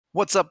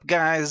What's up,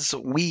 guys?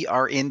 We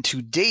are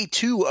into day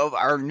 2 of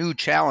our new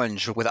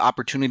challenge with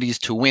opportunities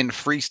to win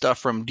free stuff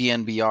from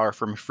DNVR,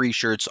 from free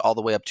shirts all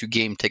the way up to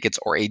game tickets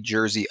or a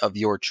jersey of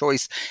your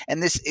choice.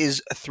 And this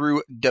is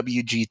through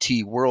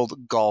WGT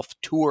World Golf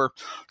Tour.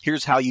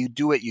 Here's how you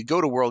do it. You go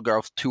to World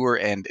Golf Tour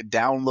and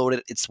download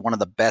it. It's one of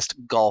the best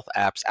golf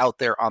apps out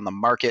there on the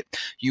market.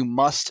 You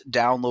must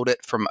download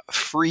it from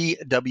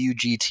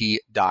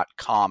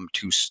freewgt.com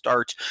to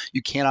start.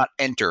 You cannot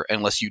enter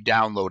unless you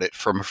download it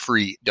from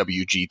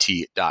freewgt.com.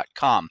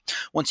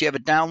 Once you have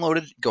it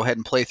downloaded, go ahead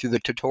and play through the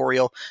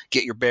tutorial,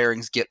 get your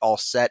bearings, get all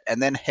set,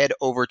 and then head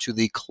over to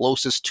the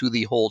closest to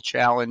the hole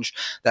challenge.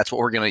 That's what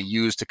we're going to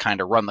use to kind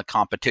of run the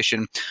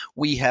competition.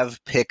 We have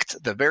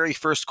picked the very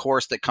first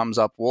course that comes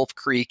up, Wolf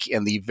Creek,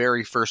 and the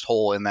very first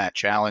hole in that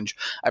challenge.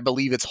 I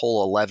believe it's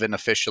hole 11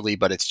 officially,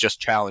 but it's just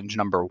challenge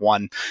number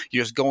 1.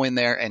 You just go in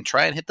there and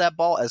try and hit that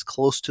ball as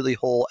close to the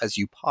hole as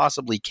you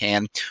possibly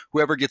can.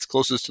 Whoever gets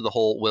closest to the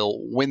hole will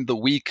win the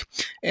week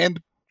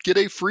and get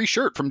a free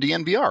shirt from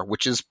DNVR,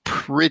 which is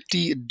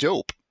pretty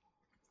dope.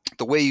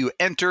 The way you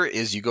enter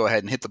is you go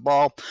ahead and hit the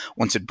ball.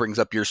 Once it brings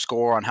up your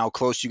score on how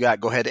close you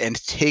got, go ahead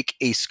and take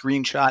a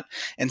screenshot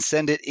and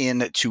send it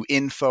in to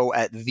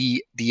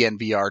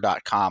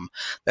info@thednvr.com.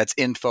 That's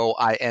info,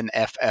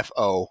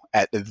 INFFO,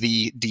 at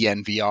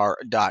thednvr.com.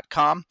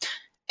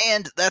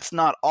 And that's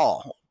not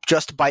all.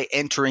 Just by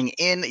entering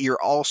in,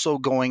 you're also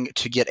going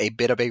to get a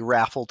bit of a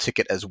raffle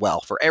ticket as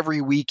well. For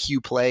every week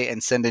you play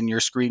and send in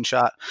your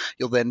screenshot,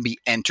 you'll then be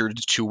entered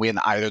to win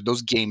either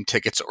those game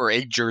tickets or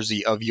a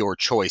jersey of your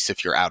choice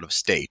if you're out of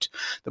state.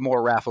 The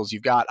more raffles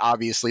you've got,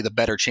 obviously, the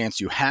better chance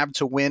you have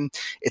to win.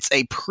 It's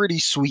a pretty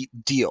sweet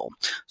deal.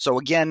 So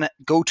again,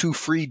 go to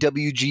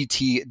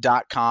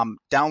freewgt.com,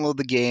 download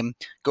the game,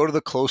 go to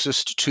the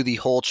closest to the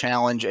hole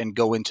challenge, and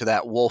go into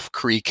that Wolf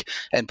Creek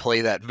and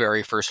play that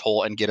very first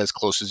hole and get as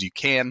close as you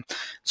can.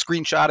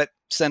 Screenshot it,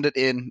 send it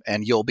in,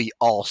 and you'll be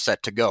all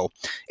set to go.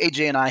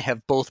 AJ and I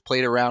have both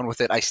played around with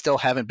it. I still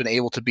haven't been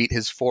able to beat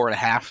his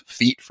 4.5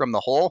 feet from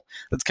the hole.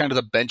 That's kind of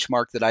the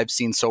benchmark that I've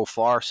seen so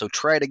far, so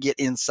try to get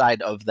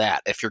inside of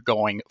that if you're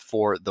going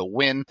for the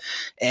win.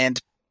 And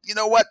you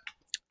know what?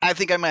 I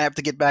think I might have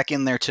to get back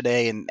in there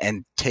today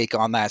and take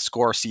on that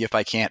score, see if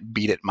I can't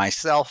beat it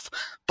myself.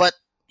 But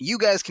you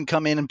guys can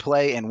come in and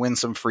play and win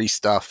some free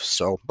stuff,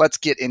 so let's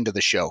get into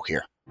the show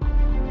here.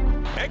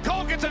 And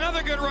Cole gets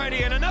another good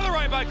righty and another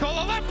right by Cole,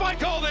 a left by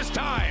Cole this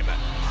time.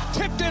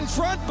 Tipped in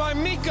front by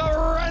Mika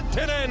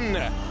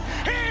Rantanen.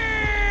 He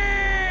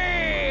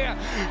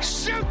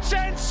shoots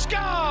and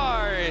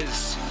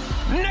scores.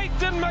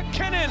 Nathan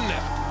MacKinnon.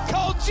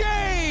 Cole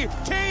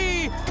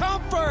J.T.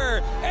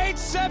 Comfer.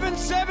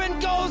 877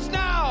 goes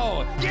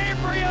now.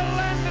 Gabriel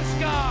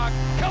Landeskog.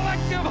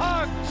 Collective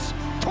hugs.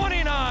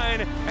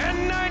 29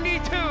 and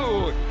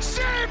 92.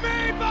 Save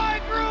made by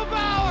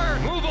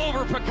Grubauer. Move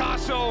over,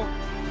 Picasso.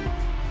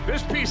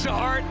 This piece of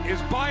art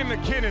is by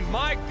McKinnon.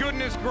 My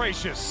goodness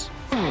gracious.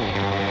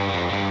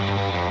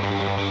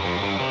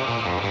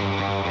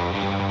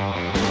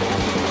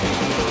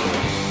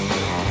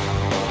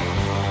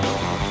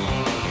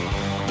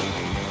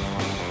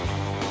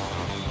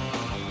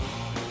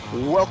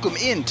 Welcome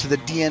into the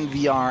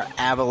DNVR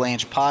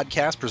Avalanche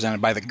podcast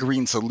presented by The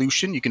Green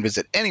Solution. You can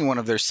visit any one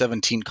of their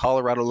 17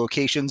 Colorado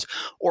locations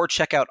or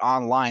check out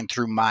online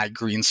through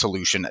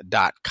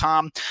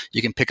mygreensolution.com.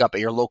 You can pick up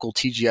at your local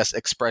TGS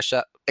Express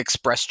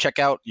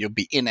checkout. You'll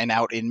be in and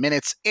out in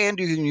minutes, and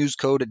you can use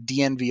code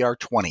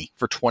DNVR20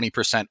 for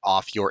 20%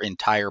 off your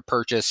entire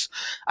purchase.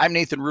 I'm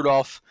Nathan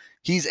Rudolph.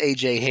 He's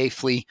AJ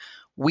Hafley.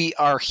 We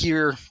are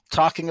here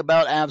talking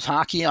about Avs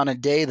hockey on a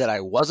day that I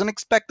wasn't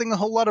expecting a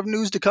whole lot of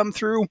news to come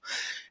through.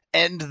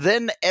 And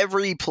then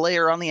every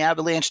player on the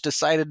Avalanche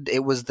decided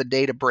it was the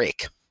day to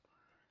break.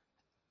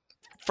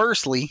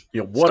 Firstly,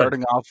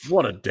 starting off.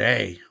 What a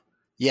day.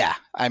 Yeah,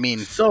 I mean.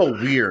 So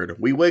weird.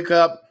 We wake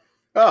up.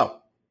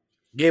 Oh,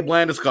 Gabe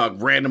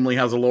Landeskog randomly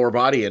has a lower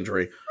body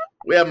injury.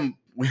 We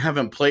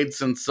haven't played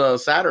since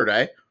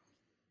Saturday.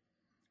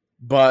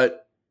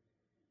 But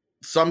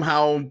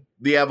somehow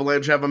the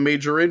Avalanche have a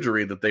major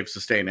injury that they've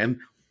sustained, and it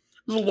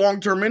was a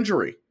long-term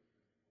injury.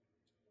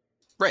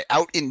 Right,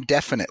 out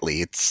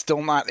indefinitely. It's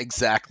still not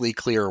exactly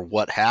clear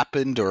what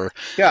happened or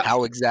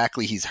how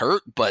exactly he's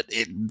hurt, but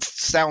it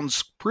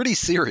sounds pretty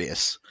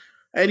serious.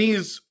 And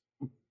he's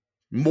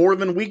more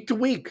than week to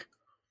week.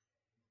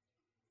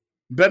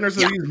 Bender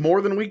says he's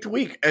more than week to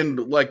week. And,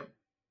 look,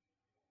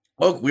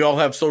 we all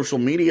have social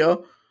media.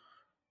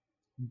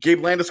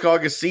 Gabe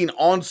Landeskog is seen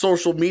on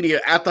social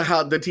media at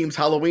the team's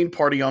Halloween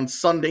party on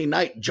Sunday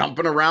night,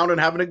 jumping around and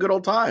having a good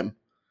old time.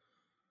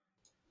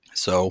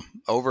 So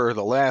over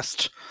the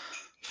last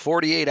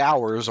 48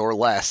 hours or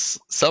less,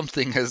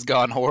 something has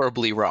gone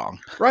horribly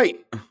wrong.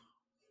 Right.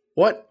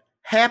 What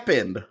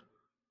happened?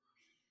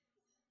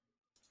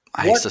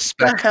 I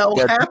suspect the hell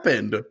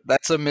happened?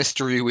 That's a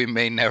mystery we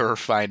may never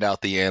find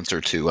out the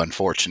answer to,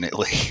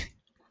 unfortunately.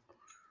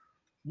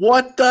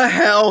 What the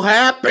hell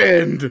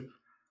happened?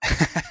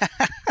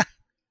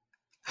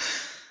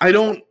 I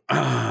don't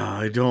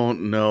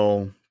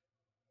know.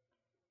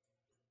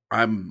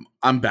 I'm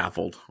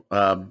baffled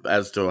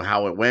as to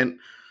how it went.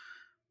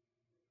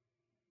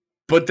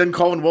 But then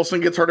Colin Wilson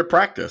gets hurt at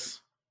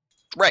practice.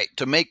 Right.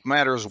 To make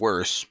matters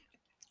worse,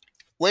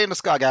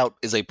 Landeskog out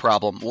is a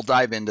problem. We'll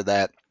dive into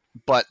that.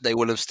 But they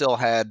would have still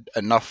had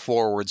enough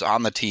forwards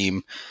on the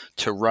team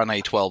to run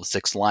a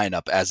 12-6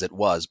 lineup as it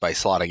was by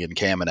slotting in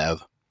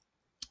Kamenev.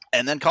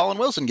 And then Colin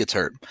Wilson gets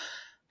hurt.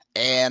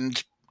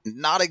 And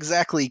not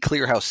exactly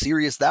clear how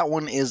serious that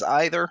one is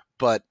either,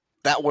 but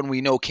that one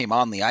we know came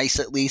on the ice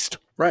at least.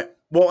 Right.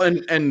 Well,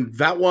 and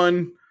that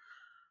one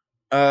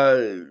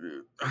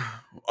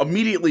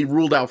immediately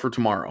ruled out for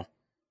tomorrow.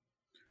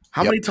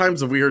 How many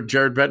times have we heard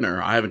Jared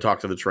Bednar? I haven't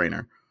talked to the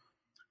trainer.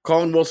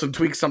 Colin Wilson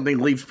tweaks something,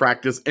 leaves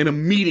practice, and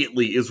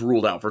immediately is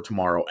ruled out for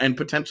tomorrow and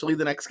potentially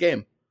the next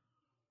game.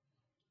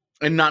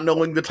 And not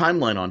knowing the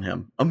timeline on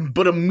him,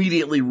 but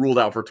immediately ruled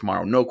out for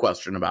tomorrow. No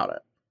question about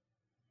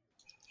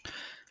it.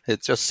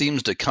 It just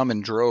seems to come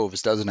in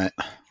droves, doesn't it?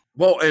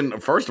 Well,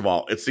 and first of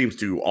all, it seems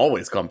to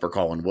always come for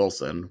Colin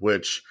Wilson,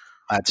 which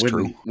that's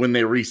true. When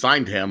they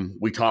re-signed him,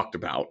 we talked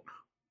about.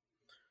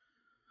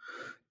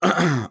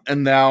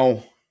 And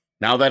now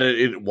that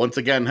it once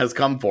again has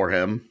come for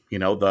him, you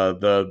know,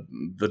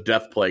 the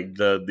death plague,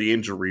 the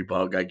injury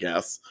bug, I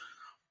guess.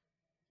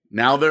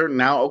 Now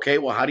okay,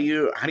 well, how do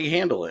you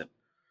handle it?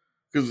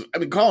 Because I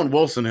mean, Colin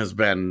Wilson has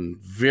been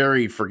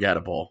very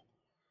forgettable,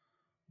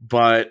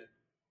 but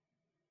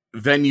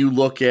then you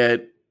look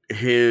at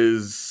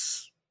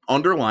his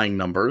underlying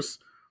numbers,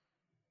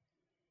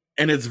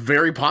 and it's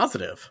very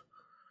positive.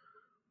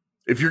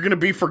 If you're going to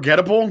be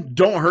forgettable,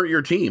 don't hurt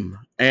your team,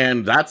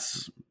 and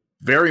that's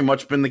very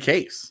much been the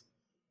case.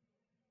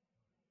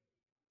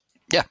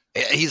 Yeah,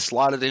 he's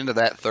slotted into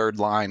that third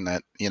line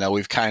that, you know,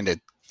 we've kind of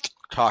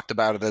talked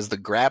about it as the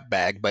grab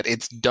bag, but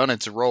it's done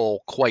its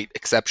role quite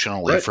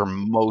exceptionally for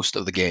most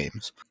of the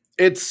games.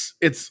 It's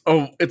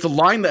a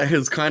line that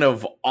has kind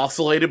of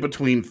oscillated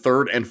between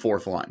third and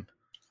fourth line.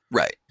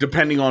 Right.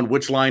 Depending on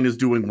which line is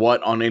doing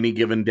what on any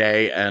given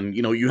day. And,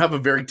 you know, you have a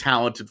very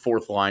talented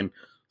fourth line.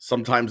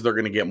 Sometimes they're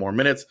going to get more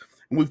minutes.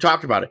 And we've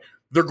talked about it.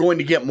 They're going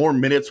to get more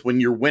minutes when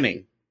you're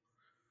winning.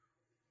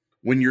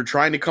 When you're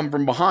trying to come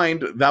from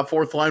behind, that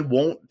fourth line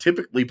won't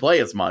typically play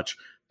as much.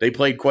 They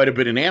played quite a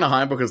bit in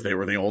Anaheim because they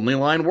were the only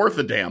line worth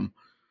a damn.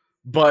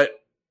 But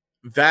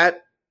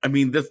that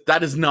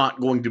is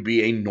not going to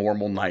be a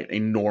normal night, a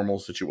normal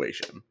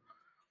situation.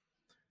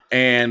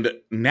 And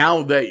now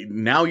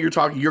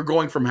you're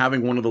going from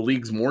having one of the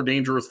league's more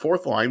dangerous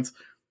fourth lines,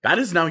 that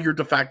is now your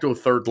de facto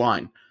third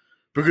line.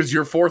 Because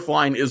your fourth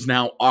line is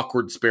now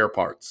awkward spare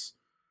parts.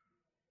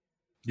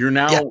 You're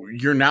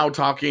now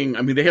talking,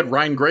 I mean, they had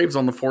Ryan Graves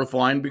on the fourth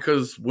line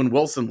because when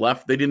Wilson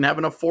left, they didn't have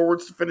enough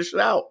forwards to finish it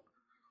out.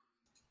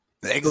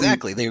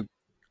 Exactly. They're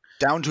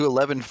down to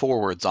 11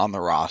 forwards on the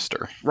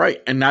roster.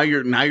 Right. And now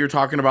you're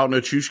talking about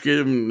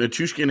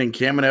Nichushkin and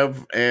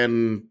Kamenev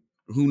and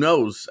who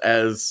knows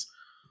as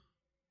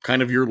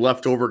kind of your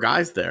leftover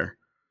guys there.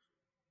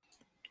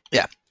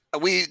 Yeah.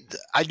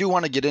 I do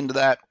want to get into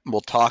that.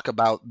 We'll talk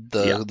about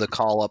the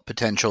call-up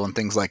potential and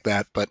things like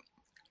that, but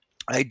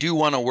I do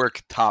want to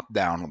work top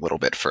down a little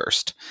bit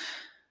first.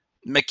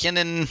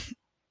 MacKinnon,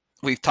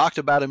 we've talked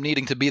about him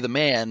needing to be the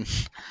man.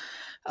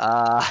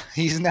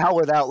 He's now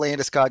without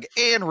Landeskog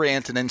and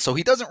Rantanen, so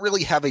he doesn't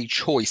really have a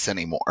choice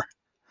anymore.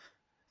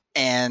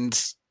 And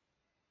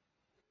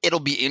it'll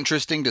be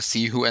interesting to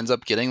see who ends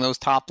up getting those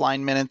top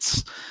line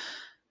minutes.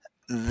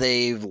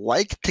 They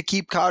like to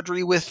keep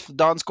Kadri with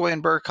Donskoy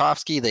and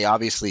Burakovsky. They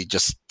obviously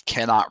just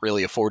cannot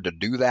really afford to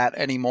do that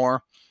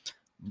anymore.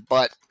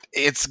 But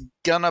it's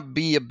going to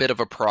be a bit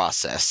of a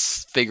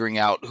process figuring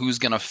out who's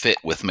going to fit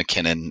with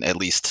MacKinnon, at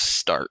least to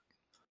start.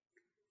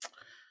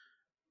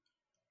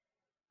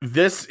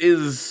 This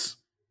is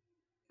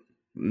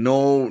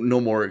no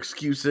more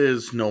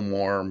excuses, no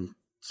more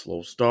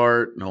slow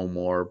start, no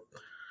more,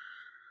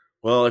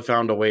 well, I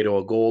found a way to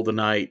a goal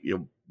tonight.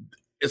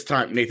 It's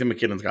time. Nathan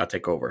MacKinnon's got to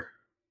take over.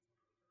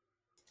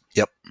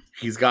 Yep.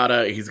 He's got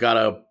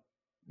to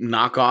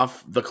knock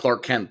off the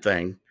Clark Kent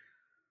thing.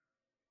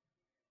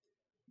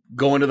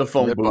 Go into the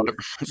phone booth,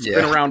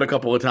 spin around a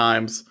couple of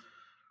times,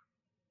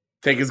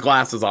 take his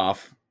glasses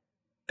off,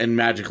 and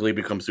magically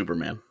become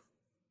Superman.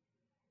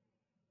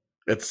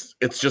 It's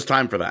just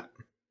time for that.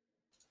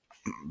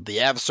 The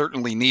Avs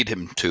certainly need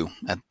him to.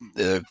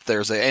 If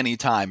there's any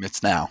time,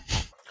 it's now.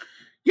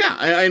 Yeah,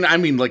 I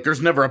mean, like,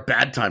 there's never a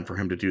bad time for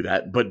him to do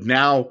that. But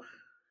now,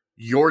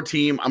 your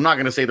team, I'm not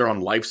going to say they're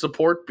on life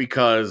support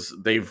because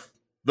the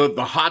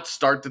hot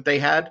start that they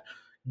had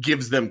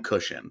gives them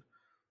cushion.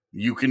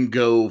 You can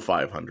go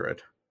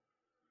 500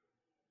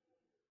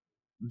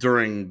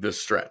 during this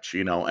stretch,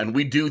 you know, and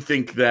we do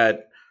think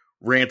that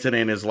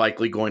Rantanen is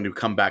likely going to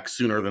come back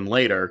sooner than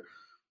later.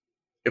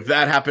 If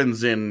that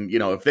happens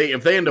if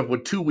they end up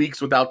with 2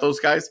 weeks without those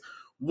guys,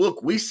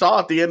 look, we saw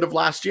at the end of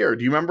last year.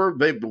 Do you remember?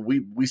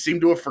 We seem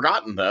to have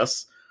forgotten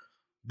this.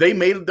 They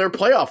made their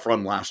playoff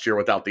run last year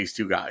without these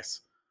two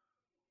guys.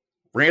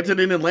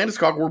 Rantanen and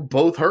Landeskog were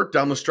both hurt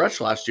down the stretch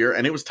last year,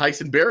 and it was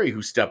Tyson Barrie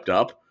who stepped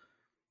up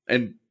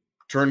and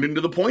turned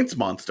into the points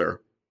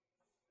monster.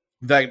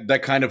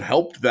 that kind of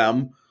helped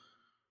them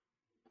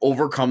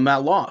overcome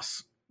that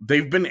loss.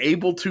 They've been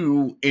able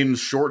to, in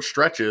short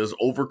stretches,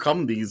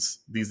 overcome these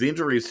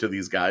injuries to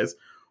these guys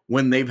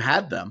when they've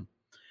had them.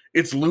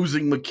 It's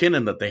losing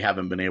McKinnon that they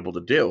haven't been able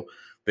to do.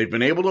 They've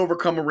been able to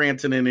overcome a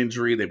Rantanen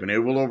injury. They've been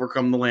able to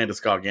overcome the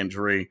Landeskog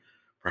injury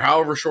for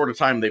however short a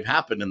time they've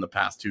happened in the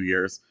past 2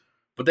 years,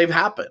 but they've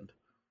happened.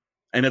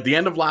 And at the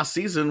end of last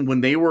season,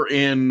 when they were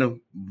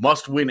in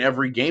must-win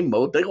every game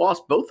mode, they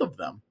lost both of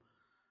them,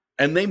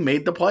 and they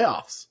made the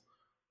playoffs.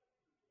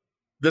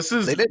 This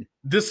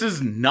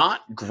is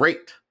not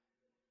great.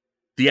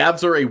 The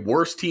Avs are a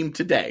worse team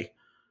today,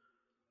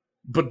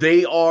 but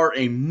they are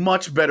a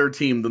much better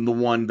team than the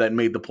one that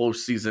made the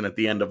postseason at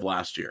the end of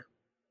last year.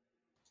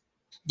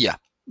 Yeah.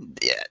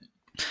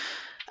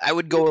 I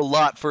would go a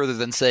lot further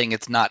than saying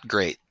it's not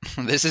great.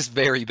 This is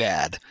very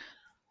bad.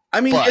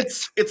 I mean,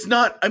 it's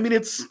not. I mean,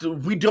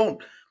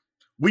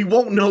 we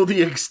won't know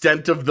the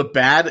extent of the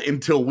bad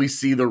until we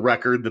see the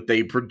record that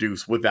they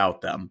produce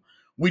without them.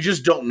 We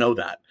just don't know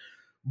that.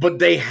 But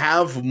they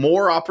have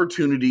more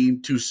opportunity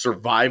to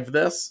survive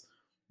this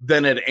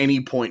than at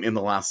any point in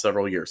the last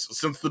several years,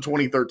 since the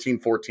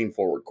 2013-14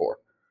 forward core.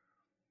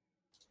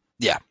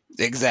 Yeah,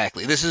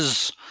 exactly. This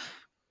is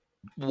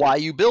why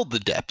you build the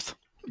depth.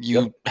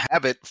 You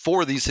have it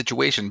for these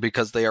situations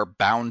because they are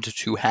bound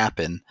to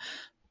happen.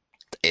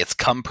 It's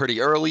come pretty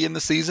early in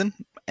the season,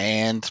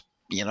 and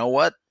you know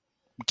what?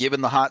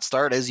 Given the hot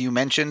start, as you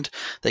mentioned,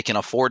 they can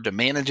afford to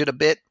manage it a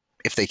bit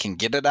if they can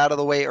get it out of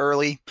the way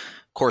early.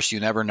 Of course, you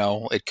never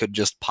know. It could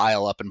just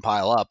pile up,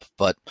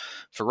 but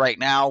for right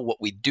now,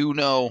 what we do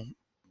know,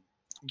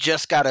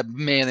 just got to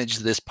manage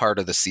this part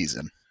of the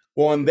season.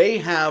 Well, and they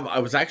have, I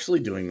was actually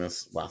doing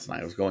this last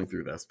night. I was going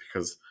through this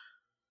because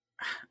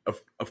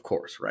of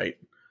course, right?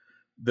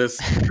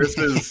 This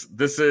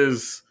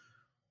is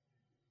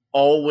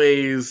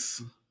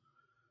always,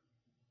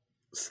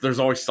 there's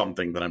always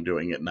something that I'm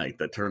doing at night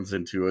that turns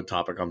into a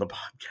topic on the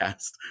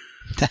podcast.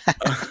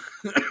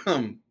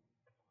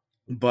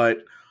 But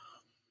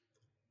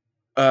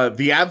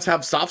the Avs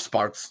have soft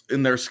spots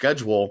in their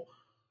schedule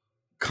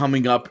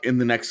coming up in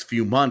the next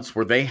few months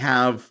where they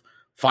have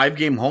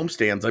 5-game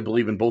homestands, I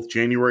believe, in both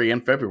January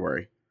and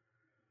February.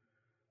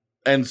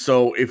 And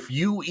so if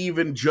you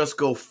even just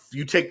go,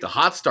 you take the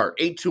hot start,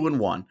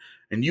 8-2-1,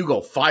 and you go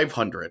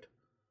 500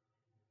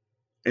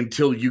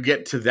 until you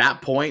get to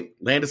that point,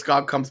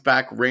 Landeskog comes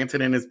back,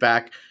 Rantanen is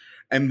back,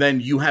 and then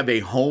you have a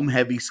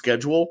home-heavy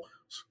schedule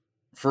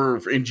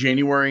in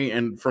January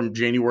and from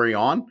January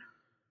on,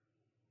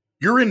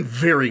 you're in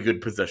very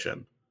good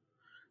position.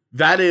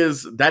 That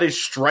is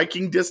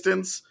striking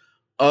distance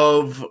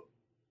of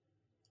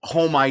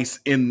home ice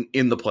in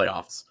the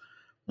playoffs.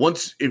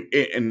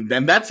 And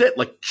that's it,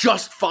 like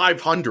just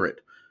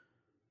 500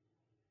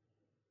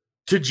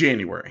 to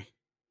January.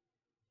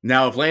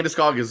 Now, if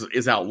Landeskog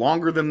is out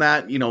longer than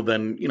that,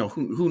 then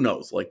who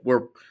knows? Like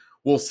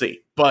we'll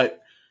see.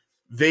 But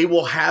they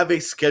will have a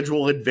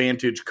schedule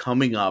advantage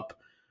coming up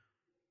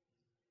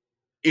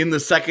in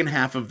the second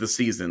half of the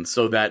season,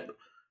 so that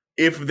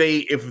if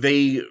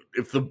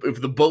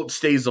the boat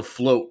stays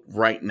afloat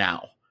right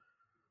now,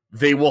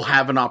 they will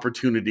have an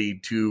opportunity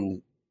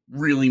to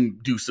really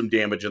do some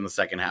damage in the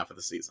second half of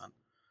the season.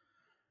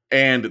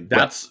 And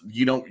that's,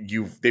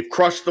 they've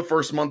crushed the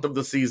first month of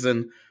the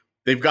season.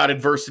 They've got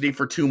adversity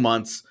for 2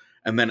 months.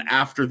 And then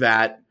after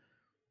that,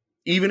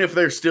 even if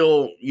they're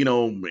still,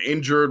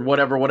 injured,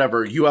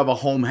 whatever, you have a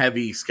home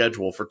heavy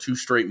schedule for 2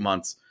 straight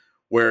months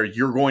where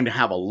you're going to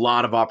have a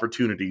lot of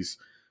opportunities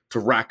to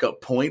rack up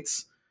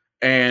points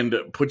and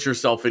put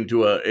yourself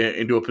into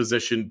a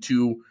position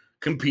to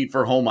compete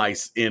for home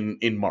ice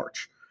in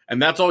March.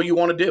 And that's all you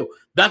want to do.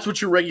 That's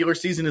what your regular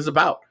season is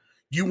about.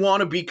 You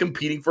want to be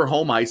competing for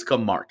home ice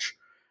come March.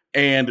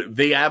 And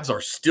the Avs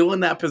are still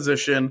in that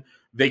position.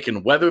 They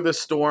can weather the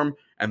storm,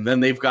 and then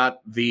they've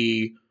got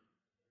a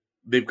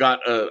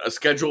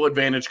schedule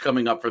advantage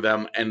coming up for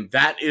them. And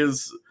that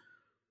is,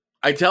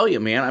 I tell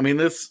you, man, I mean,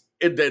 this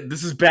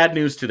is bad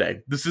news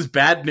today. This is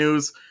bad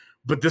news,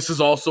 but this is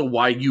also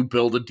why you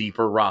build a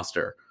deeper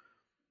roster.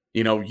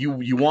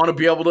 You want to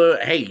be able to,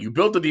 you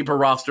build a deeper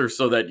roster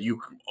so that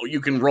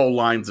you can roll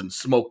lines and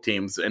smoke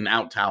teams and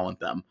out-talent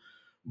them.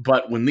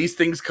 But when these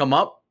things come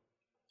up,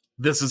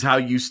 this is how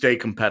you stay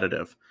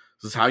competitive.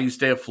 This is how you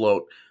stay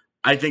afloat.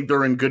 I think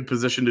they're in good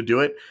position to do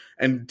it.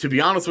 And to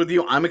be honest with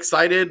you, I'm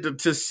excited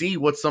to see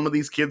what some of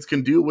these kids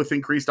can do with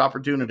increased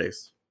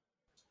opportunities.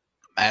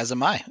 As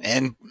am I.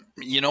 And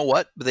you know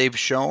what? They've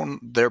shown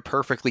they're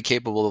perfectly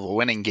capable of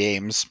winning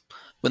games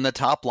when the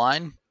top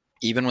line,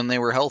 even when they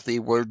were healthy,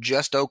 were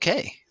just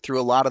okay through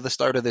a lot of the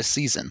start of this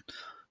season.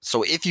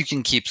 So if you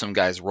can keep some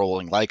guys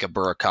rolling, like a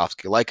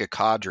Burakovsky, like a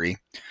Kadri,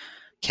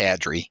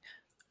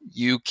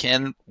 you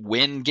can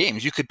win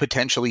games. You could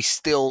potentially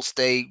still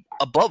stay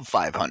above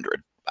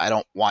 500. I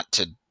don't want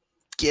to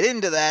get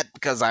into that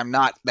because I'm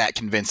not that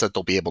convinced that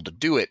they'll be able to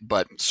do it,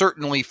 but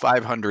certainly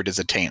 500 is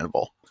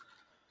attainable.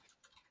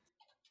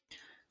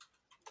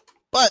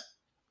 But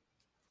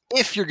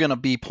if you're going to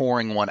be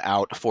pouring one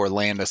out for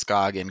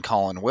Landeskog and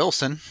Colin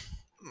Wilson,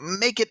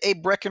 make it a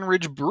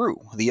Breckenridge Brew,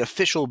 the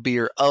official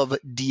beer of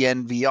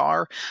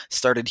DNVR.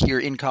 Started here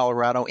in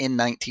Colorado in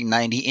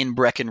 1990 in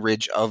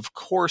Breckenridge, of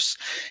course,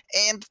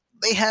 and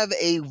they have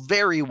a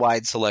very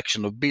wide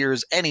selection of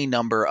beers, any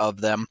number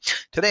of them.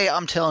 Today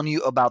I'm telling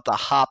you about the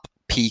Hop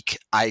Peak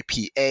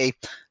IPA.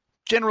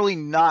 Generally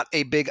not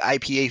a big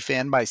IPA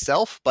fan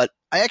myself, but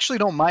I actually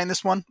don't mind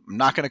this one. I'm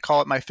not going to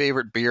call it my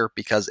favorite beer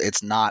because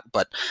it's not,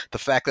 but the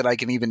fact that I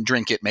can even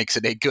drink it makes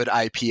it a good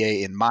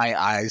IPA in my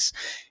eyes.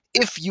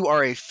 If you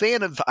are a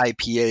fan of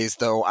IPAs,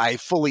 though, I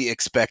fully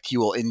expect you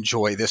will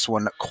enjoy this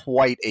one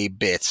quite a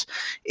bit.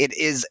 It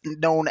is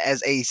known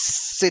as a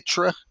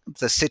Citra,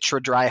 the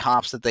Citra dry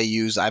hops that they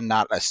use. I'm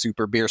not a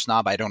super beer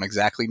snob. I don't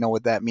exactly know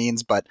what that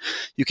means, but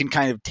you can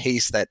kind of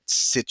taste that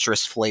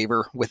citrus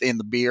flavor within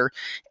the beer.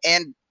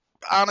 And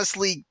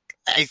honestly,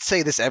 I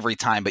say this every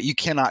time, but you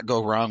cannot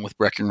go wrong with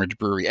Breckenridge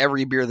Brewery.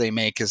 Every beer they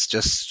make is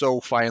just so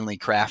finely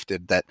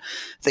crafted that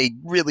they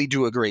really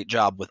do a great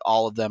job with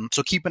all of them.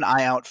 So keep an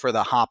eye out for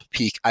the Hop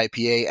Peak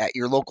IPA at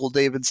your local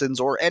Davidson's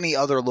or any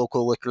other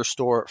local liquor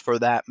store for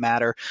that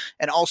matter.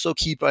 And also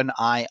keep an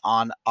eye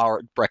on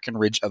our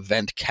Breckenridge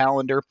event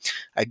calendar.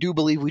 I do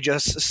believe we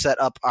just set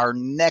up our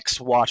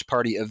next watch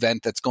party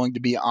event that's going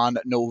to be on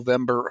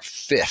November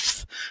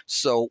 5th.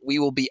 So we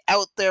will be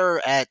out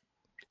there at,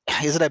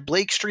 is it at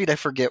Blake Street? I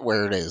forget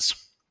where it is.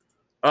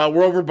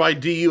 We're over by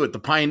DU at the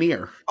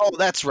Pioneer. Oh,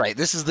 that's right.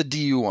 This is the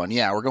DU one.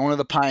 Yeah, we're going to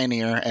the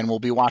Pioneer, and we'll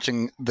be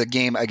watching the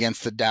game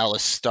against the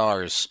Dallas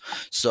Stars.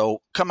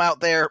 So come out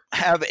there,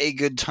 have a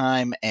good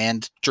time,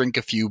 and drink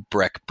a few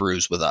Breck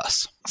brews with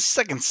us.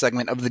 Second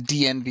segment of the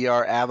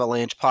DNVR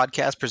Avalanche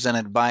podcast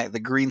presented by The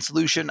Green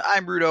Solution.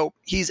 I'm Rudo.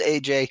 He's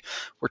AJ.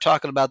 We're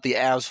talking about the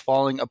Avs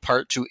falling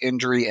apart to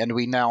injury, and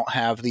we now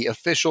have the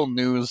official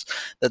news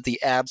that the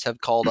Avs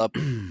have called up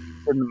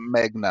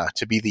Megna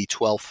to be the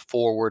 12th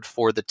forward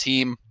for the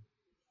team.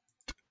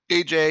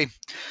 AJ,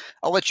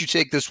 I'll let you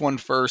take this one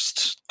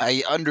first.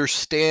 I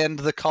understand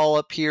the call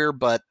up here,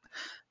 but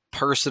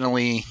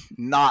personally,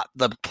 not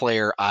the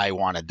player I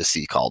wanted to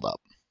see called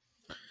up.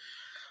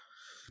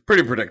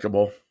 Pretty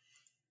predictable.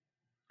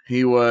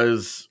 He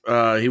was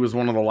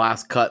one of the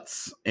last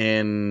cuts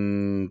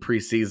in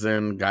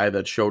preseason, guy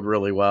that showed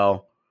really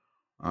well.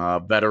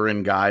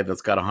 Veteran guy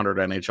that's got 100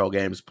 NHL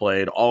games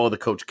played, all of the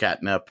coach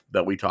catnip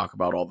that we talk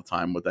about all the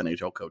time with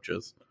NHL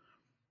coaches.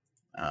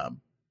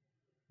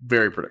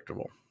 Very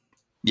predictable.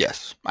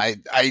 Yes, I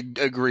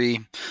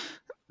agree.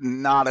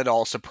 Not at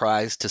all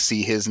surprised to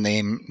see his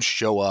name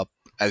show up.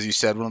 As you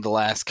said, one of the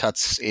last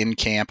cuts in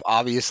camp,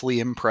 obviously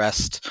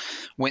impressed,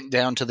 went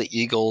down to the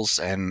Eagles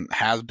and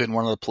has been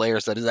one of the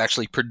players that is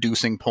actually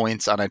producing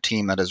points on a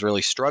team that is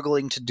really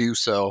struggling to do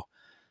so.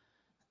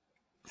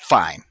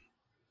 Fine.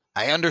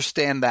 I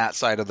understand that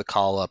side of the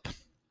call-up.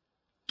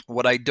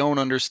 What I don't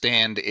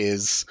understand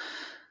is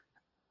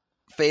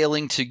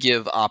failing to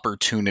give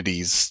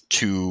opportunities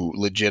to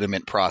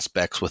legitimate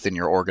prospects within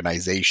your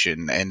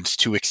organization. And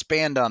to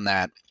expand on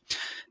that,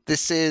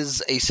 this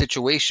is a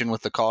situation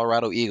with the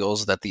Colorado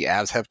Eagles that the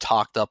Avs have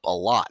talked up a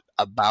lot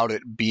about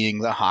it being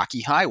the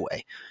hockey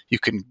highway. You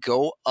can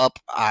go up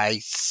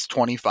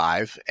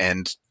I-25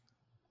 and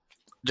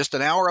just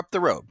an hour up the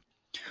road.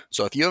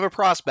 So if you have a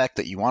prospect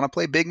that you want to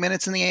play big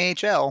minutes in the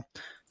AHL,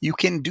 you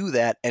can do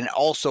that and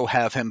also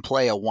have him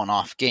play a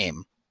one-off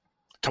game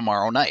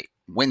tomorrow night,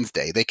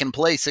 Wednesday. They can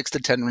play 6 to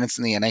 10 minutes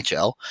in the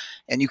NHL,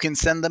 and you can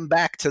send them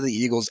back to the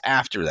Eagles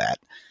after that.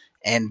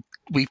 And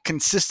we've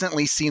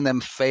consistently seen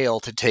them fail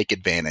to take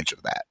advantage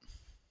of that.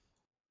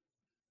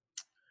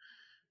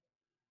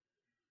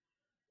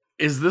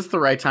 Is this the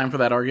right time for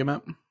that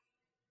argument?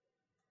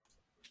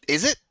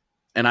 Is it?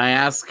 And I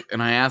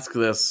ask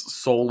this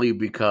solely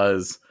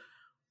because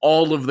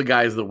all of the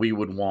guys that we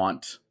would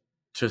want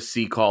to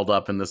see called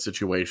up in this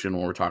situation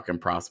when we're talking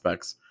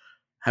prospects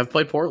have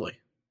played poorly.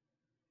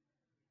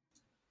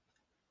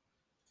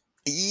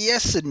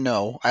 Yes and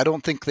no. I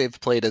don't think they've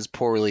played as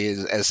poorly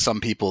as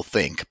some people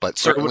think, but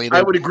certainly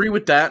I would agree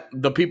with that.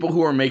 The people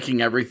who are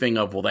making everything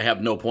of, well, they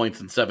have no points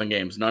in 7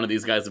 games. None of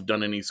these guys have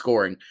done any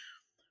scoring.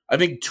 I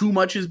think too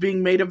much is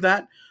being made of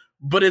that,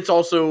 but it's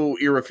also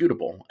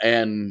irrefutable.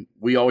 And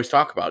we always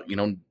talk about,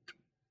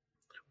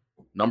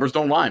 numbers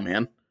don't lie,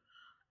 man.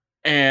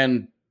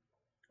 And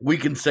we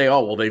can say,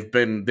 oh, well,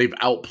 they've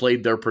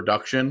outplayed their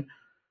production,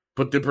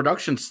 but the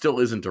production still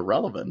isn't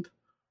irrelevant.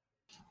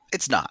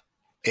 It's not.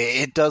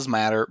 It does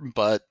matter,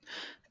 but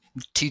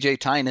TJ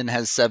Tynan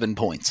has 7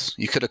 points.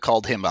 You could have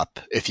called him up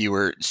if you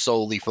were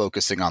solely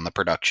focusing on the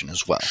production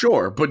as well.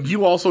 Sure, but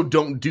you also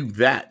don't do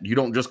that. You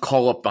don't just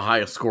call up the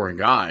highest scoring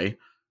guy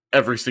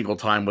every single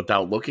time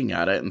without looking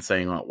at it and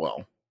saying, oh,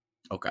 well,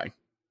 okay,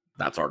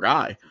 that's our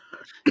guy.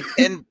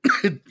 And,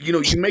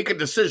 you make a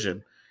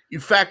decision. You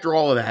factor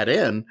all of that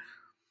in.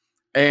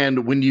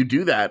 And when you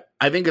do that,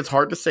 I think it's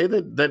hard to say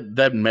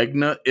that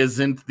Megna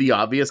isn't the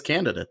obvious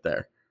candidate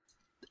there.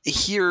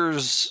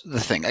 Here's the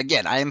thing.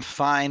 Again, I am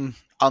fine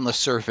on the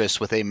surface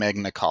with a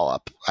Megna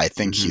call-up. I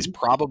think he's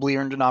probably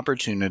earned an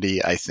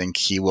opportunity. I think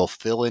he will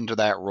fill into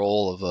that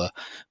role of a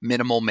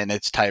minimal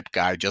minutes type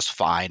guy just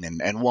fine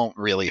and won't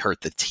really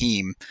hurt the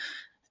team.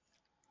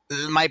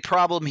 My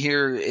problem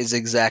here is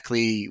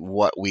exactly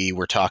what we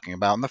were talking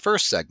about in the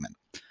first segment.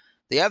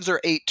 The Avs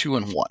are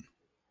 8-2-1.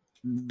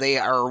 They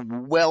are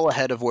well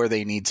ahead of where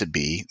they need to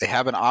be. They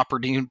have an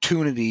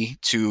opportunity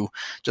to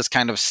just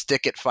kind of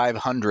stick at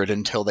 500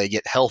 until they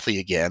get healthy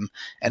again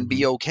and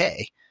be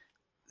okay.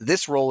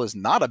 This role is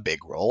not a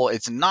big role.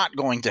 It's not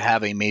going to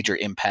have a major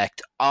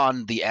impact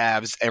on the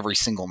Avs every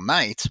single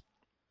night.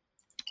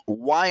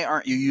 Why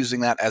aren't you using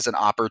that as an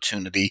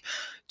opportunity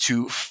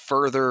to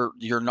further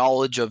your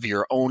knowledge of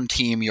your own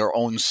team, your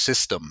own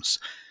systems?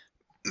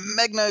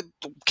 Megna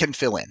can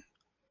fill in.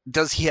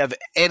 Does he have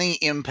any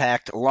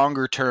impact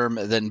longer term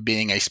than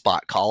being a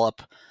spot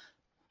call-up?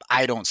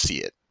 I don't see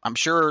it. I'm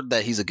sure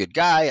that he's a good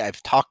guy.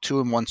 I've talked to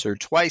him once or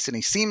twice, and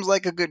he seems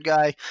like a good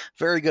guy,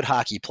 very good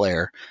hockey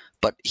player,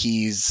 but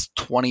he's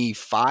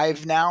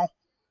 25 now,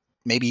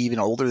 maybe even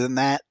older than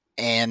that,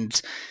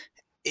 and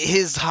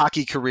his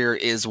hockey career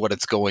is what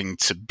it's going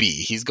to be.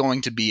 He's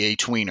going to be a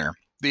tweener.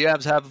 The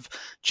Avs have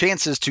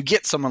chances to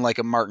get someone like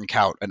a Martin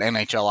Kaut, an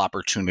NHL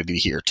opportunity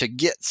here, to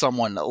get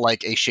someone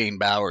like a Shane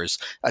Bowers,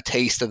 a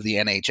taste of the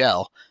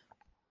NHL.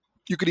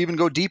 You could even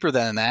go deeper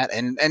than that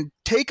and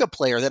take a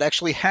player that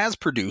actually has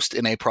produced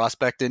in a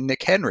prospect in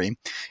Nick Henry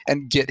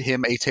and get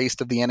him a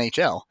taste of the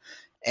NHL.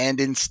 And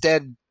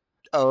instead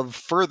of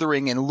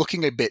furthering and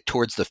looking a bit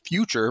towards the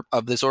future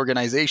of this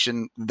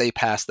organization, they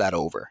pass that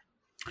over.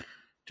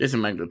 Jason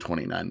Megna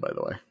 29, by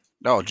the way.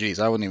 Oh, geez,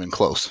 I wasn't even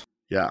close.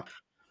 Yeah.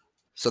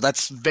 So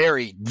that's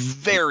very,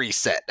 very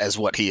set as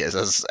what he is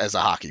as a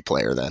hockey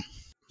player then.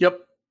 Yep.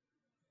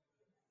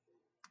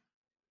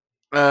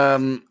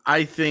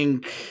 I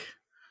think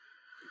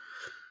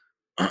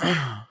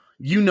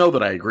you know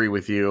that I agree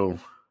with you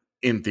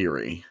in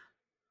theory.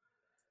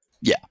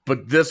 Yeah.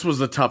 But this was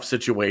a tough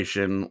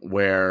situation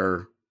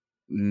where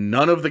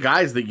none of the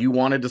guys that you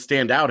wanted to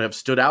stand out have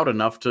stood out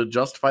enough to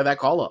justify that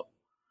call-up.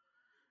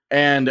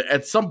 And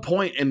at some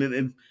point,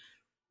 and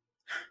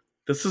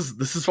this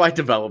is why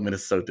development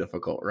is so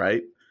difficult,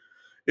 right?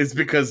 It's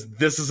because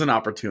this is an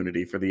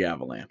opportunity for the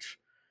Avalanche.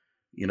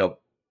 You know,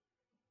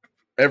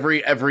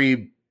 every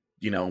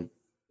you know,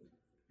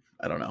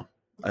 I don't know.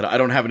 I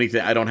don't have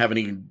anything. I don't have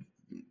any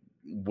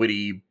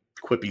witty,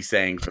 quippy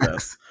saying for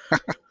this,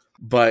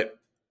 but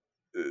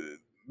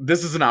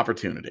this is an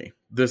opportunity.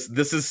 This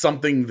is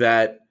something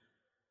that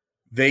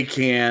they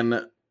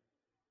can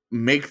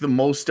make the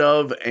most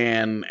of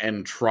and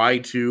try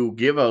to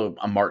give a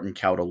Martin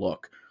Kaut a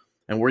look.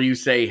 And where you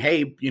say,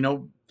 hey, you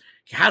know,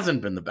 he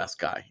hasn't been the best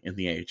guy in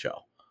the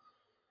AHL.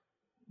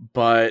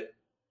 But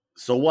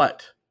so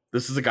what?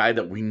 This is a guy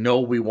that we know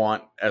we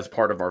want as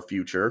part of our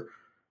future.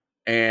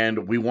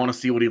 And we want to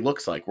see what he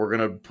looks like. We're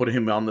going to put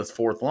him on this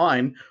fourth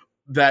line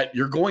that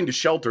you're going to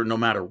shelter no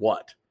matter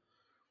what.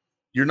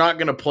 You're not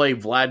going to play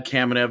Vlad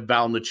Kamenev,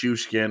 Val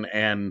Nichushkin,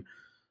 and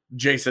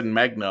Jason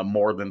Megna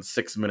more than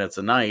 6 minutes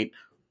a night.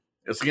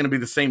 It's going to be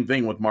the same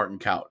thing with Martin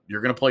Kaut.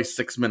 You're going to play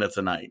 6 minutes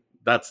a night.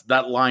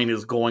 That line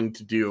is going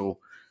to do.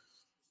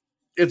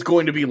 It's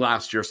going to be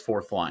last year's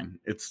fourth line.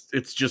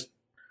 It's just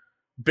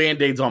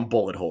Band-Aids on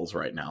bullet holes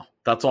right now.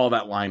 That's all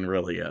that line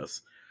really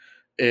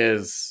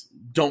is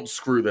don't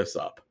screw this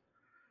up.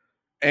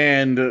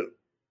 And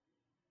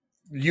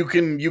you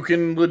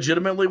can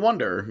legitimately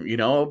wonder, you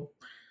know,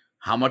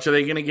 how much are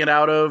they going to get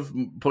out of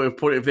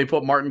if they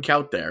put Martin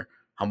Kaut there?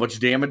 How much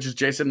damage is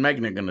Jason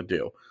Megna going to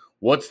do?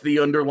 What's the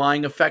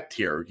underlying effect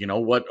here? You know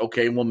what?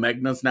 Okay, well,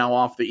 Megna's now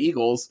off the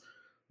Eagles.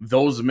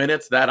 Those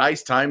minutes, that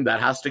ice time, that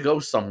has to go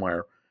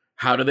somewhere.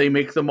 How do they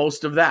make the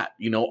most of that?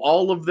 You know,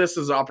 all of this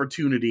is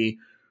opportunity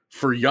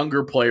for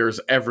younger players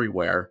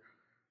everywhere,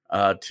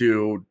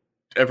 to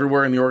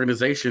everywhere in the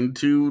organization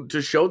to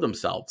show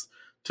themselves,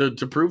 to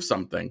prove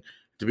something.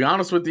 To be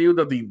honest with you,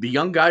 the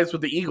young guys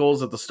with the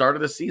Eagles at the start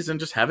of the season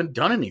just haven't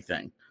done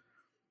anything.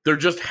 There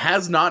just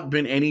has not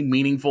been any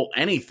meaningful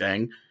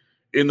anything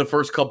in the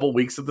first couple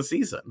weeks of the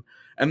season.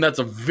 And that's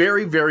a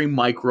very, very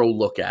micro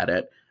look at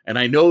it. And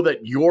I know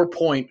that your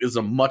point is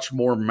a much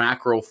more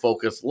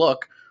macro-focused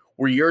look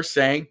where you're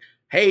saying,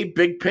 hey,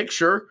 big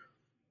picture,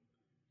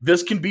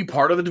 this can be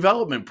part of the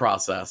development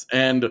process.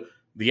 And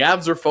the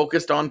Avs are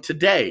focused on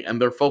today, and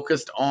they're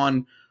focused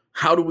on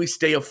how do we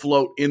stay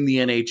afloat in the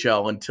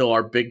NHL until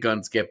our big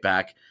guns get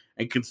back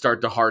and can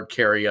start to hard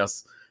carry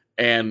us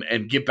and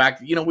get back.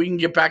 You know, we can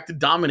get back to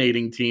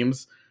dominating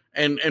teams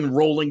and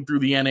rolling through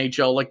the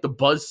NHL like the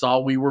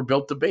buzzsaw we were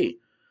built to be.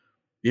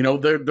 You know,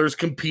 there's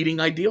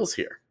competing ideals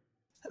here.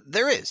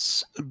 There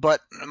is,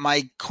 but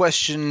my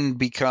question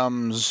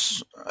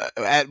becomes,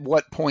 at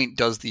what point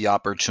does the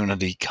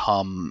opportunity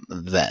come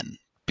then?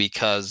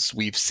 Because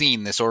we've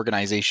seen this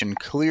organization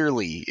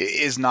clearly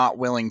is not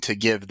willing to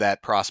give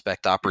that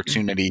prospect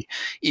opportunity,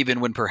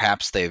 even when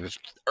perhaps they've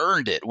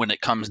earned it when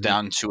it comes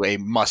down to a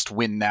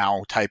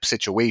must-win-now type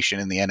situation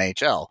in the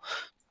NHL.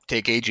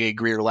 Take AJ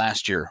Greer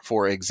last year,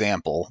 for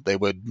example. They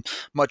would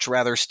much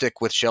rather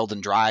stick with Sheldon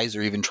Dries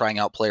or even trying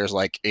out players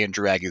like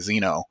Andrew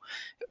Agozzino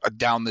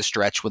down the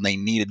stretch when they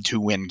needed to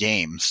win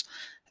games.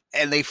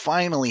 And they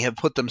finally have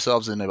put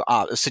themselves in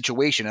a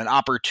situation, an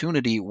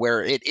opportunity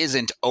where it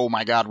isn't, oh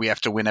my God, we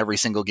have to win every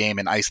single game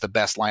and ice the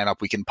best lineup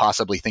we can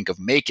possibly think of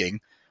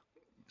making.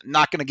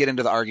 Not going to get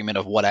into the argument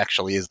of what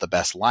actually is the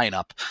best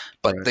lineup,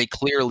 but They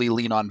clearly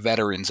lean on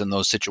veterans in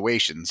those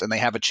situations, and they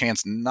have a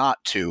chance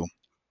not to.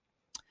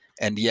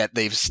 And yet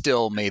they've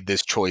still made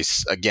this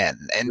choice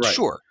again. And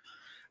sure.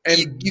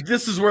 And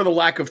this is where the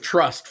lack of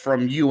trust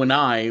from you and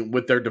I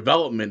with their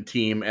development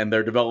team and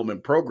their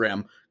development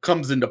program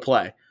comes into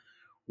play.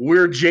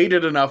 We're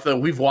jaded enough that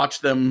we've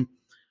watched them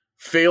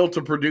fail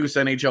to produce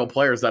NHL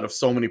players that have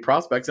so many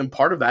prospects, and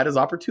part of that is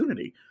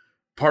opportunity.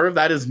 Part of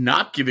that is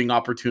not giving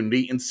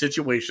opportunity in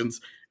situations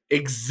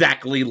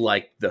exactly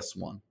like this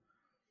one.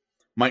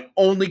 My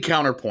only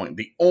counterpoint,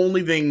 the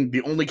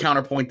only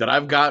counterpoint that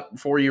I've got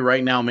for you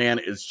right now, man,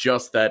 is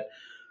just that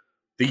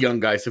the young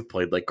guys have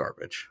played like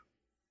garbage.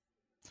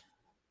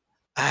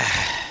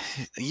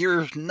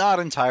 You're not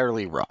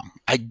entirely wrong.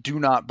 I do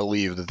not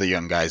believe that the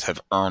young guys have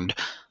earned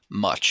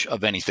much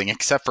of anything,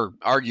 except for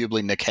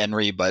arguably Nick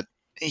Henry, but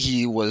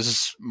he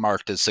was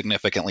marked as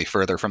significantly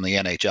further from the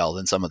NHL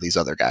than some of these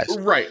other guys.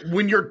 Right.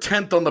 When you're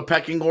 10th on the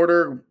pecking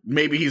order,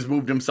 maybe he's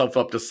moved himself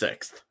up to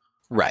 6th.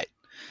 Right.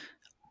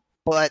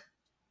 But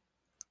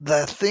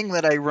the thing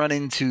that I run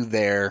into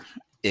there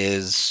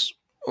is,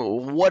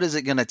 what is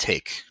it going to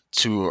take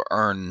to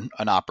earn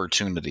an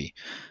opportunity?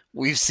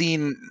 We've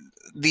seen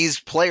these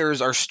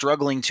players are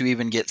struggling to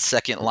even get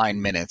second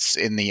line minutes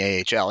in the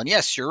AHL. And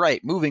yes, you're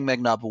right. Moving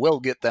Megna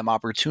will get them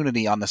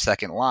opportunity on the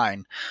second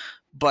line.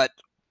 But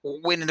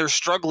when they're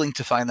struggling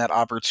to find that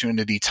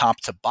opportunity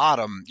top to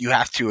bottom, you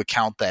have to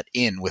account that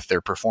in with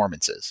their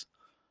performances.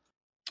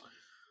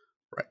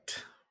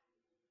 Right.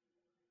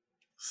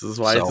 This is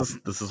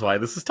why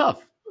this is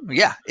tough.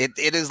 Yeah, it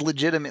is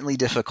legitimately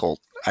difficult.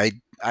 I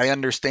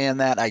understand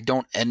that. I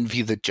don't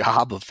envy the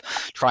job of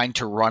trying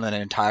to run an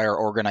entire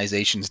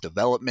organization's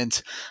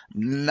development.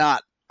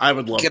 I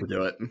would love to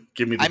do it.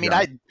 Give me the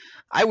job.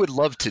 I would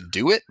love to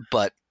do it,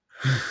 but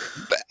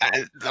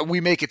we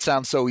make it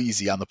sound so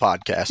easy on the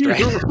podcast,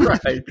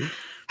 right? Right.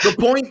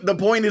 The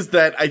point is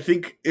that I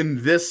think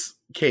in this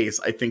case,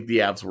 I think the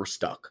Avs were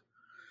stuck.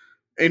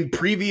 In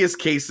previous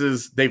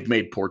cases, they've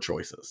made poor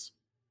choices.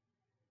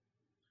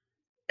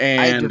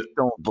 And I just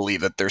don't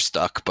believe that they're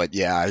stuck, but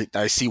yeah,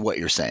 I see what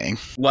you're saying.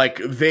 Like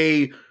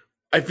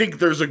I think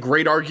there's a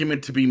great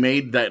argument to be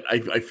made that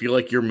I feel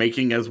like you're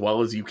making as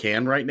well as you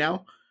can right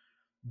now,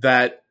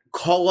 that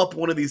call up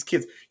one of these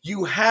kids.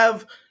 You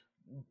have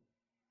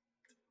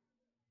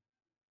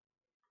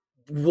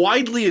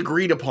widely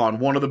agreed upon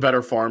one of the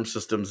better farm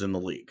systems in the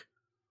league.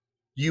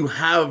 You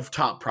have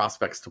top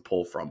prospects to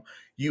pull from.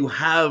 You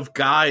have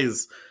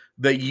guys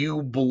that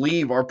you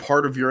believe are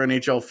part of your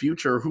NHL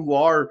future who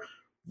are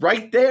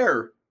right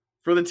there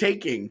for the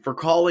taking, for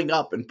calling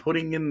up and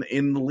putting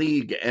in the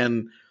league.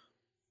 And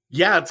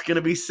yeah, it's going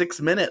to be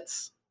 6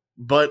 minutes,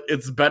 but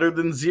it's better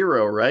than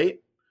 0, right?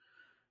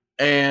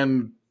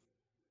 And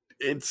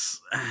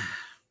it's...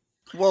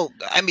 Well,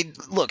 I mean,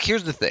 look,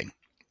 here's the thing.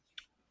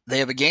 They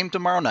have a game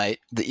tomorrow night.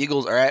 The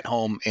Eagles are at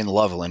home in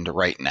Loveland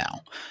right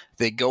now.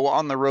 They go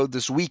on the road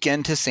this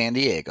weekend to San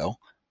Diego,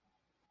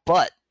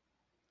 but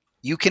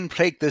you can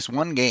take this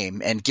one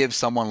game and give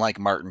someone like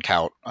Martin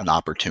Kaut an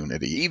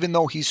opportunity. Even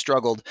though he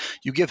struggled,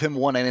 you give him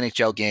one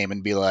NHL game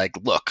and be like,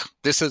 look,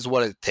 this is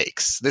what it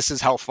takes. This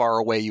is how far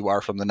away you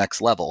are from the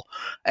next level.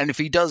 And if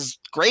he does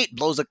great,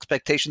 blows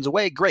expectations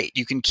away, great.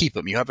 You can keep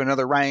him. You have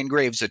another Ryan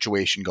Graves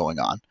situation going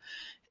on.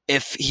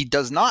 If he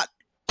does not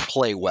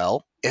play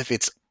well, if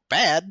it's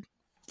bad,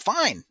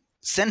 fine.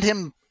 Send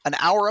him an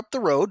hour up the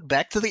road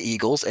back to the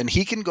Eagles, and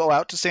he can go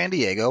out to San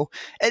Diego,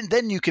 and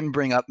then you can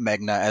bring up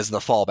Megna as the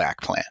fallback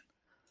plan.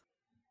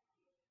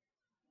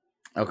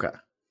 Okay.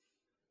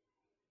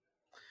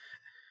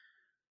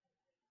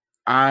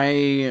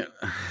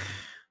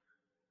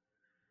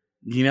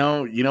 You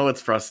know,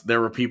 it's frustrating.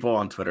 There were people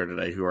on Twitter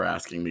today who were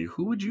asking me,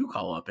 who would you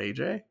call up,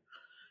 AJ?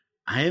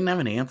 I didn't have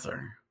an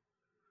answer.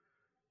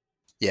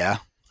 Yeah.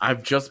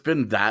 I've just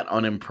been that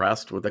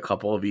unimpressed with a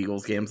couple of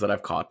Eagles games that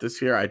I've caught this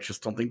year. I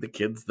just don't think the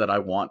kids that I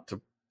want to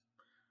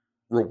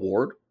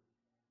reward,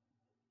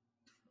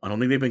 I don't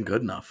think they've been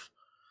good enough.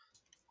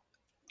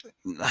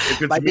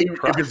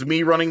 If it's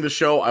me running the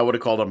show, I would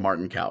have called him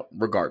Martin Kaut,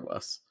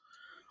 regardless.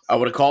 I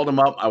would have called him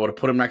up. I would have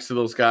put him next to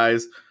those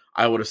guys.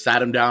 I would have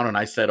sat him down and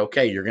I said,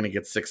 okay, you're going to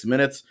get 6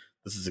 minutes.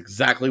 This is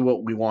exactly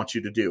what we want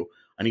you to do.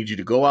 I need you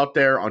to go out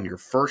there on your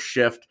first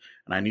shift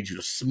and I need you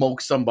to smoke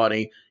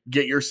somebody,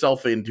 get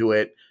yourself into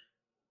it,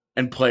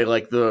 and play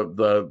like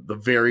the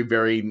very,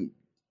 very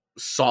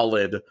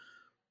solid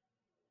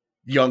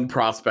young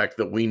prospect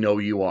that we know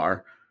you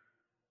are.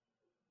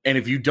 And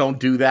if you don't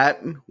do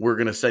that, we're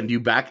going to send you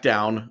back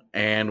down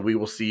and we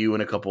will see you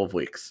in a couple of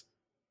weeks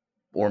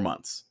or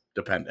months,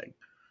 depending.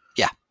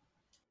 Yeah.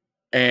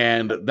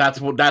 And that's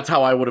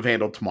how I would have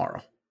handled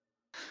tomorrow.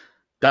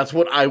 That's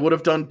what I would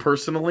have done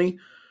personally,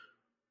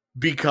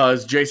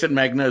 because Jason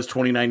Megna is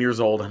 29 years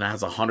old and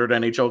has 100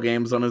 NHL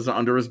games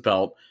under his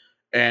belt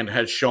and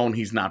has shown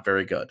he's not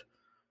very good.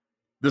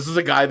 This is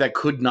a guy that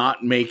could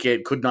not make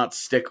it, could not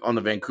stick on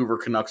the Vancouver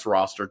Canucks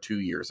roster 2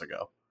 years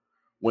ago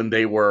when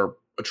they were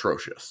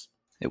atrocious.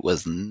 It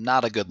was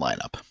not a good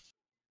lineup.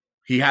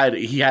 He had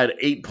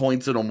 8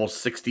 points in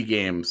almost 60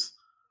 games,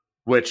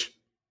 which,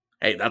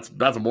 hey,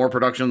 that's more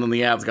production than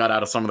the Avs got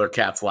out of some of their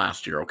cats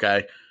last year,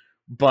 okay?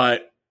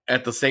 But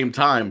at the same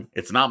time,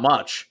 it's not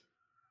much.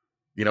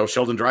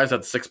 Sheldon Dries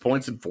had 6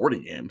 points in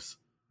 40 games.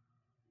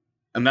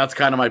 And that's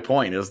kind of my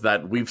point, is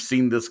that we've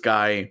seen this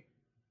guy,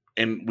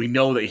 and we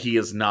know that he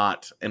is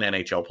not an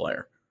NHL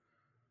player.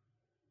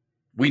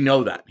 We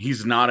know that.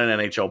 He's not an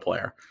NHL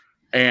player.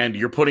 And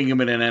you're putting him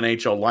in an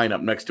NHL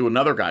lineup next to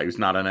another guy who's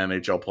not an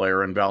NHL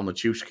player in Val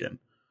Nichushkin.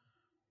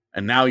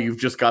 And now you've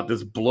just got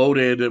this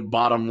bloated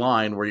bottom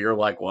line where you're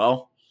like,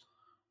 well,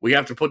 we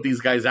have to put these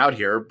guys out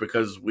here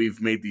because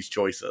we've made these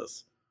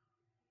choices.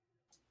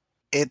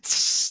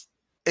 It's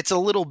a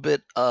little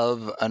bit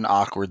of an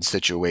awkward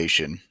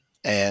situation.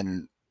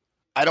 And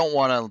I don't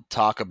want to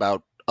talk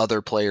about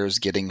other players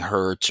getting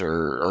hurt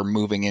or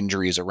moving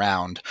injuries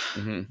around.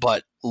 Mm-hmm.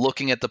 But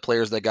looking at the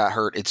players that got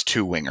hurt, it's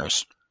 2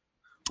 wingers.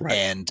 Right.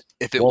 And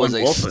if it was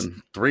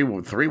Wilson, three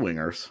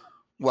wingers.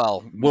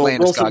 Well,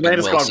 Wilson,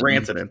 Landeskog,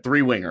 Rantanen,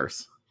 3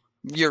 wingers.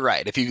 You're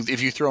right. If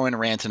you throw in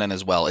Rantanen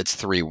as well, it's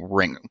 3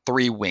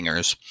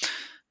 wingers.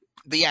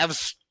 The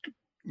Avs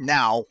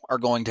now are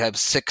going to have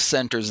 6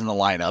 centers in the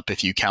lineup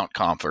if you count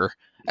Compher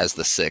as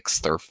the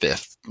 6th or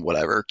 5th,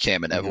 whatever,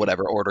 Kamenev,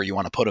 whatever order you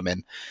want to put them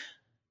in.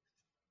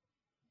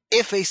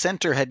 If a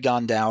center had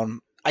gone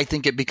down, I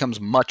think it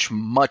becomes much,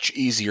 much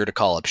easier to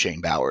call up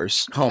Shane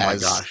Bowers. Oh my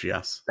gosh,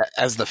 yes.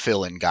 As the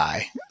fill-in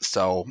guy.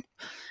 So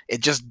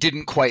it just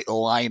didn't quite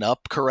line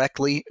up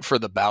correctly for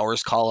the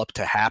Bowers call-up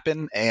to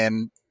happen,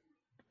 and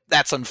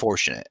that's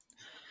unfortunate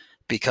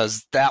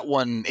because that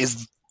one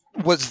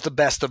was the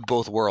best of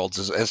both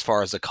worlds as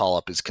far as the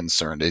call-up is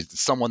concerned.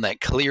 It's someone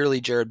that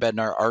clearly Jared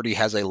Bednar already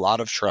has a lot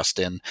of trust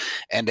in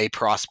and a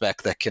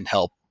prospect that can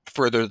help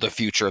further the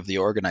future of the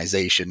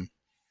organization.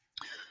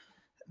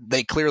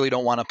 They clearly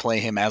don't want to play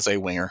him as a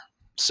winger.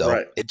 So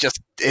right.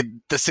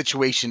 The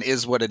situation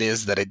is what it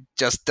is, that it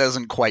just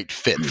doesn't quite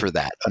fit for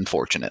that,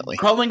 unfortunately.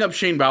 Calling up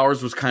Shane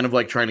Bowers was kind of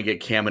like trying to get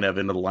Kamenev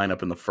into the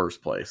lineup in the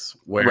first place,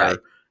 where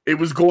it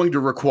was going to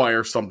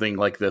require something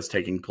like this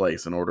taking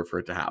place in order for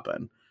it to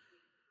happen.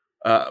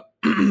 But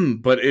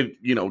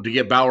to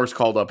get Bowers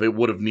called up, it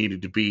would have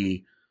needed to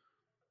be,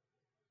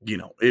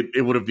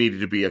 it would have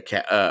needed to be a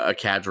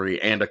Kadri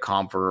and a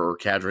Compher, or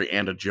Kadri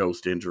and a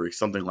Jost injury,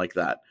 something like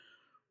that,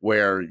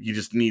 where you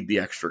just need the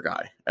extra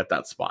guy at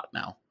that spot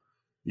now.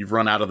 You've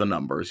run out of the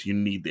numbers. You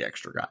need the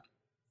extra guy.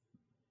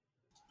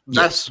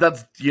 That's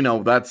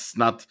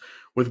not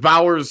with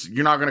Bowers.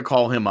 You're not going to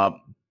call him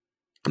up.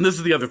 And this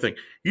is the other thing.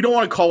 You don't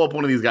want to call up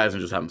one of these guys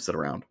and just have him sit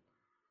around.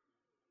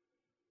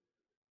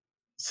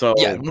 So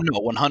yeah, no,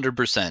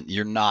 100%.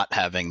 You're not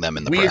having them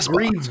in the press box.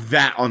 We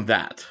agreed on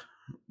that,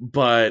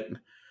 but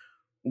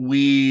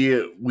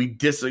we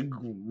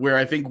disagree. Where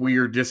I think we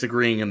are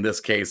disagreeing in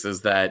this case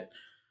is that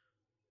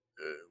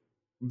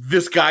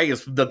this guy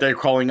that they're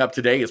calling up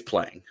today is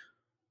playing.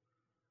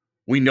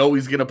 We know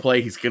he's going to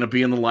play. He's going to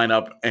be in the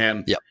lineup,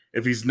 and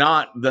if he's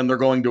not, then they're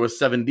going to a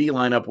 7D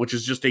lineup, which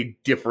is just a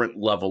different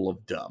level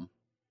of dumb.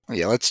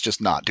 Yeah, let's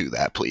just not do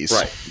that, please.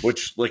 Right.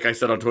 Which, like I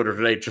said on Twitter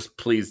today, just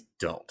please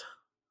don't.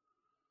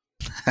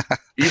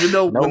 Even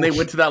though when they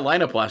went to that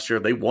lineup last year,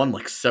 they won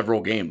like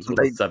several games with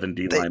a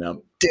 7D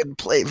lineup. Did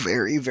play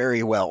very,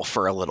 very well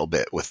for a little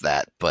bit with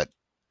that, but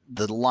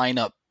the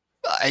lineup,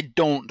 I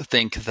don't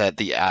think that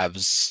the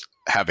Avs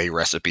have a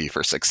recipe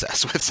for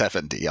success with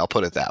 7D. I'll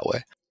put it that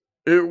way.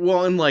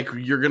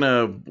 You're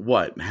gonna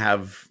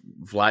have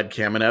Vlad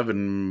Kamenev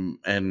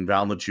and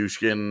Val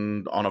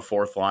Nichushkin on a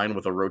 4th line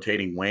with a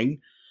rotating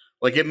wing.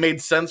 Like, it made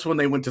sense when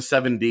they went to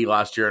 7D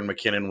last year and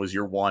McKinnon was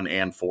your 1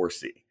 and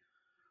 4C.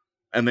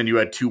 And then you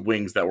had 2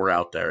 wings that were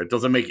out there. It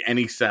doesn't make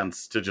any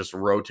sense to just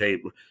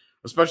rotate,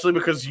 especially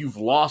because you've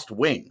lost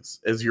wings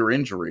as your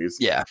injuries.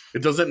 Yeah.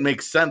 It doesn't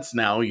make sense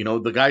now.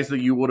 The guys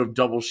that you would have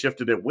double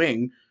shifted at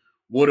wing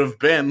would have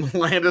been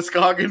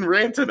Landeskog and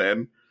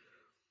Rantanen.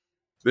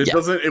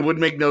 It would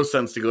make no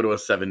sense to go to a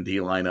 7D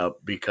lineup,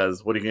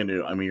 because what are you going to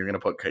do? I mean, you're going to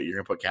put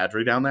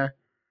Kadri down there?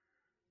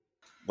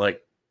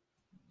 Like,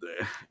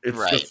 it's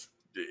right.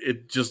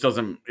 It just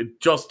doesn't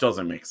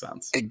make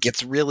sense. It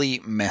gets really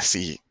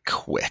messy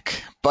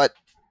quick. But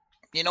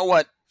you know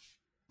what?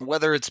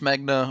 Whether it's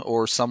Megna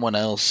or someone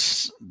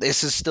else,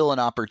 this is still an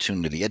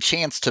opportunity, a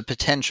chance to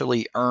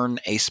potentially earn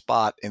a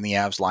spot in the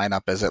Avs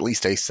lineup as at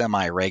least a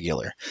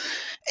semi-regular.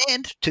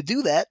 And to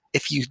do that,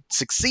 if you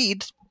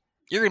succeed,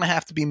 you're going to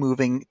have to be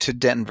moving to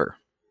Denver.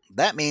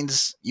 That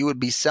means you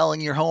would be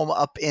selling your home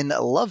up in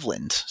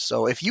Loveland.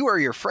 So if you or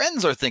your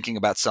friends are thinking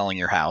about selling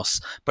your house,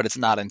 but it's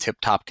not in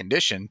tip-top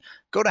condition,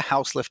 go to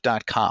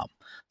houselift.com.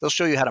 They'll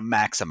show you how to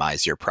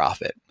maximize your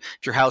profit.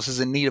 If your house is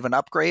in need of an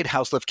upgrade,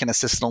 Houselift can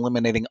assist in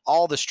eliminating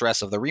all the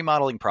stress of the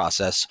remodeling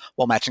process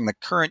while matching the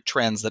current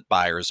trends that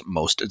buyers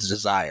most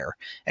desire.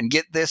 And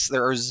get this,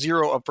 there are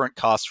 0 upfront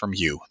costs from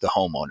you, the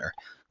homeowner.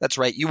 That's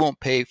right, you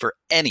won't pay for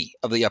any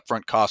of the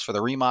upfront costs for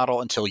the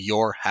remodel until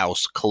your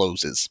house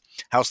closes.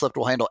 Houselift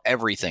will handle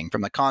everything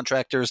from the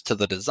contractors to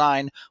the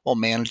design while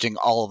managing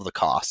all of the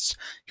costs.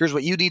 Here's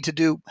what you need to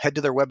do. Head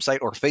to their website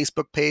or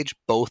Facebook page,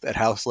 both at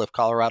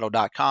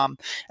houseliftcolorado.com,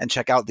 and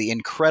check out the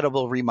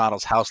incredible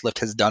remodels Houselift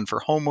has done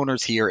for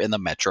homeowners here in the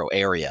metro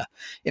area.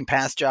 In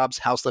past jobs,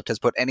 Houselift has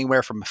put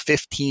anywhere from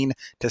 $15,000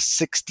 to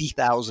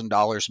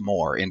 $60,000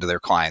 more into their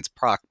clients'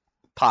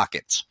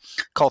 pockets.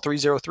 Call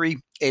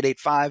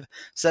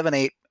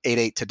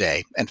 303-885-7888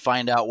 today and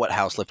find out what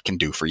Houselift can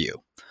do for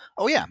you.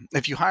 Oh yeah,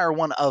 if you hire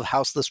one of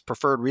Houselift's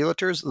preferred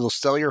realtors, they'll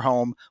sell your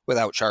home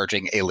without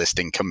charging a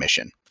listing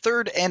commission.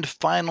 Third and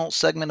final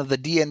segment of the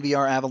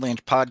DNVR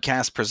Avalanche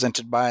podcast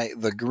presented by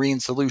The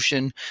Green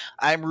Solution.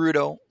 I'm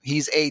Rudo.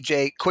 He's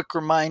AJ. Quick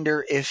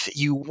reminder, if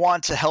you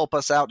want to help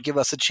us out, give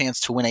us a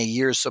chance to win a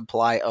year's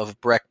supply of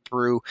Breck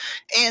Brew,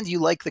 and you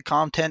like the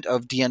content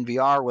of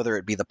DNVR, whether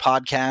it be the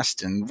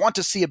podcast, and want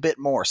to see a bit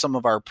more, some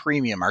of our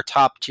premium, our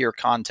top-tier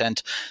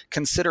content,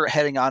 consider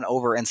heading on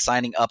over and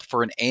signing up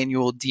for an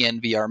annual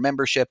DNVR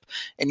membership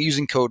and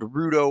using code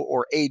Rudo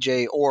or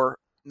AJ, or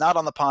not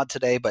on the pod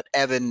today, but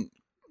Evan,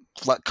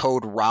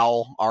 code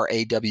RAWL,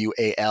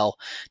 RAWAL,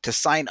 to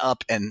sign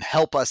up and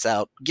help us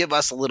out. Give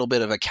us a little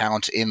bit of a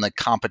count in the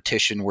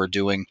competition we're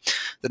doing.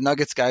 The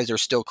Nuggets guys are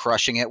still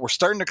crushing it. We're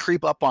starting to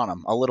creep up on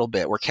them a little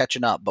bit. We're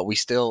catching up, but we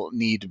still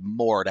need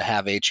more to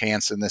have a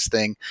chance in this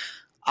thing.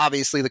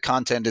 Obviously, the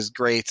content is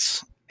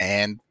great,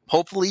 and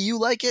hopefully you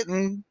like it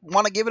and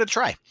want to give it a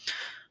try.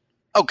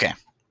 Okay.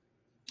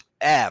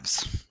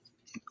 Avs.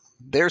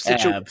 Their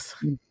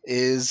situation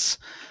is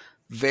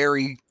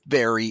very,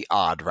 very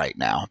odd right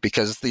now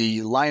because the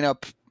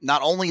lineup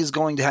not only is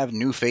going to have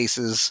new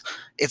faces,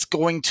 it's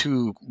going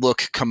to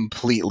look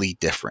completely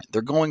different.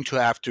 They're going to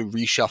have to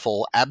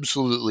reshuffle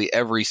absolutely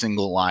every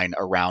single line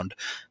around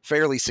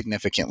fairly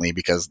significantly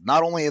because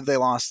not only have they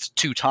lost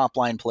two top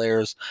line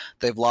players,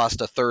 they've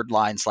lost a third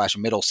line /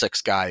 middle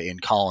six guy in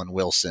Colin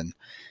Wilson.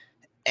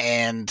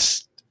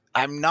 And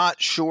I'm not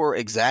sure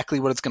exactly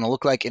what it's going to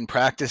look like in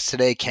practice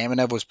today.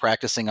 Kamenev was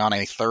practicing on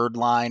a third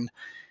line.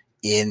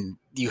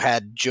 You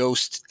had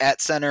Jost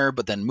at center,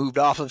 but then moved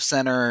off of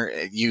center.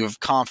 You have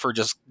Compher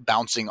just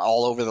bouncing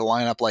all over the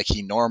lineup like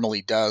he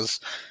normally does.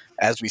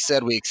 As we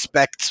said, we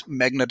expect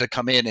Megna to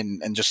come in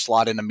and just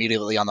slot in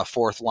immediately on the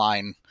fourth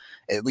line,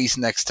 at least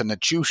next to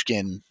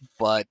Nichushkin.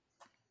 But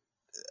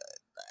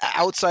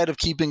outside of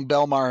keeping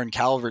Belmar and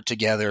Calvert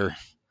together,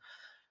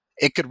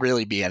 it could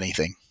really be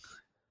anything.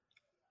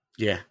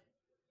 Yeah.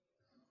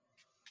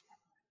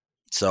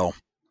 So.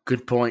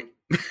 Good point.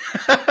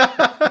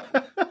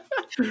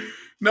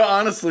 No,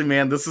 honestly,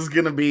 man, this is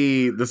going to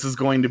be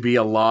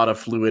a lot of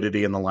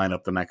fluidity in the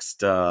lineup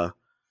the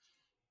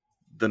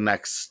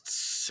next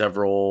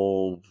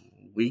several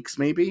weeks,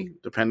 maybe,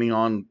 depending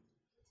on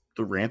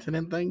the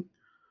Rantanen thing.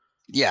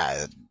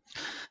 Yeah,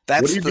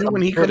 that's what do you do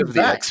when he comes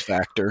back? X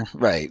factor,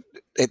 right?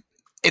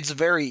 It's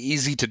very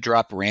easy to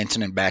drop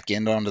Rantanen back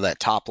in onto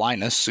that top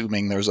line,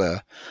 assuming there's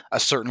a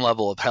certain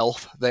level of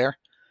health there.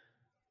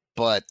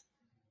 But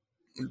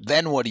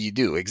then what do you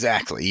do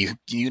exactly?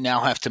 You now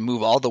have to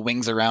move all the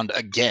wings around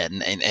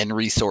again and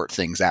resort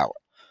things out.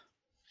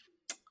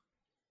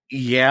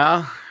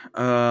 Yeah.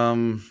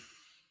 I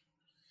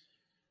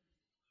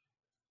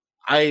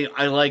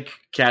like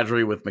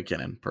Kadri with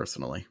McKinnon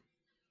personally.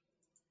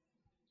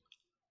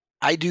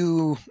 I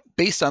do,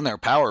 based on their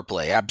power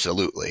play,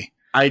 absolutely.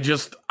 I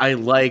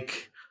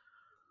like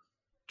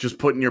just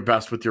putting your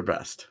best with your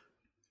best.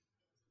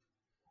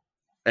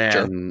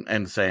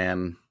 And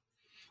saying,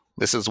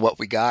 this is what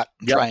we got.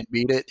 Yep. Try and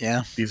beat it.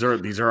 Yeah. These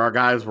are our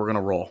guys. We're going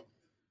to roll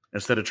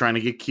instead of trying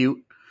to get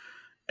cute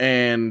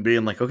and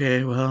being like,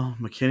 okay, well,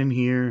 McKinnon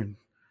here and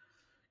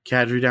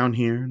Kadri down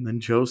here and then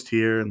Jost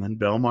here and then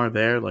Belmar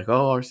there. Like,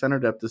 oh, our center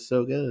depth is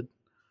so good.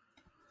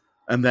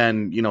 And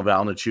then,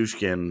 Val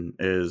Nichushkin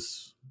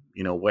is,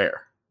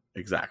 where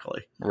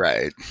exactly?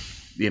 Right.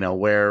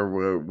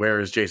 Where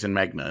is Jason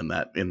Megna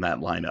in that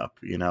lineup?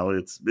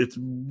 It's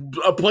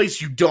a place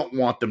you don't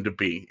want them to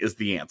be is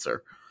the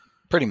answer.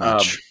 Pretty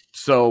much.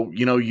 So,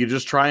 you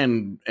just try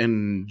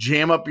and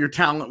jam up your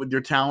talent with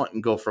your talent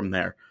and go from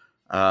there.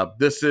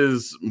 This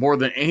is more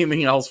than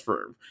anything else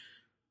for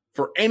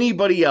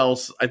anybody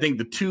else. I think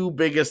the two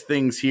biggest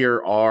things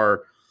here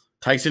are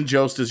Tyson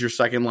Jost is your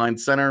second line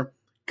center.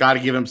 Got to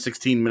give him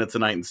 16 minutes a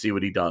night and see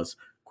what he does.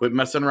 Quit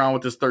messing around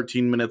with this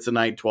 13 minutes a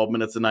night, 12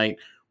 minutes a night,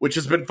 which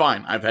has been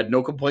fine. I've had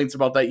no complaints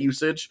about that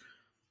usage.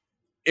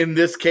 In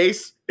this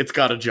case, it's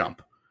got to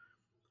jump.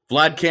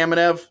 Vlad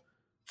Kamenev,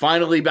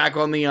 finally back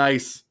on the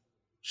ice.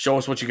 Show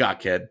us what you got,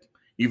 kid.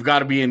 You've got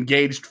to be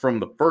engaged from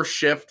the first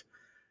shift.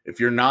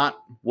 If you're not,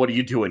 what are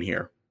you doing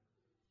here?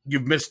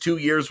 You've missed 2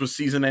 years with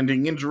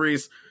season-ending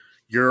injuries.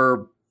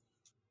 Your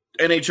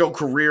NHL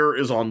career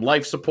is on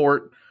life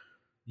support.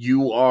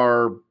 You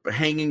are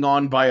hanging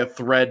on by a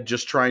thread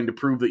just trying to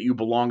prove that you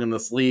belong in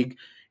this league.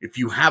 If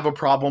you have a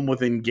problem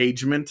with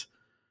engagement,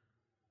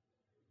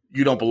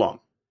 you don't belong.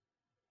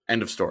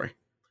 End of story.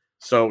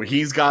 So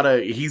he's got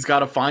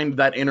to find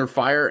that inner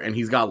fire and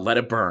he's got to let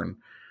it burn.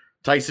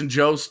 Tyson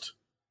Jost,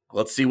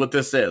 let's see what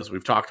this is.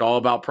 We've talked all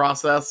about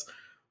process.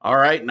 All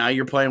right, now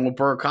you're playing with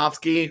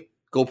Burakovsky.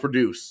 Go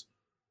produce.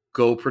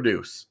 Go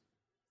produce.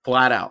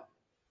 Flat out.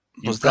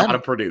 You've got to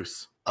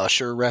produce.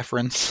 Usher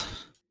reference?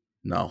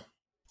 No.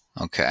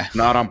 Okay.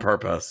 Not on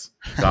purpose.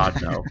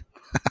 God, no.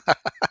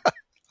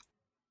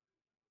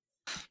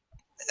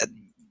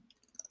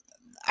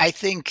 I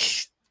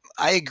think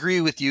I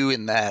agree with you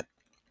in that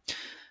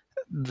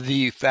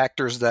the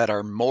factors that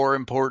are more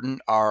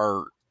important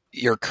are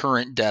your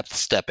current depth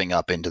stepping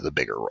up into the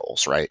bigger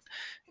roles, right?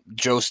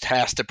 Jost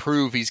has to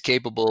prove he's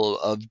capable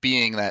of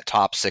being that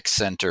top 6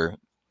 center.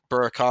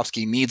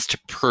 Burakovsky needs to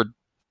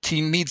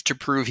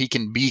prove he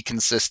can be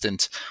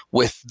consistent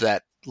with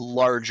that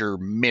larger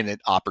minute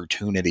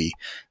opportunity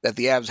that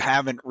the Avs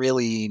haven't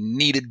really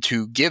needed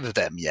to give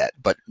them yet,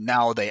 but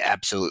now they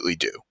absolutely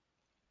do.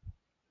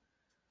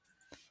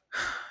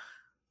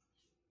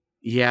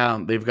 Yeah,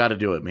 they've got to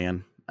do it,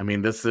 man. I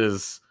mean, this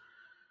is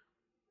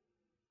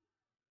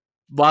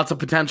lots of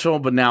potential,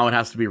 but now it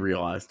has to be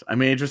realized. I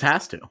mean, it just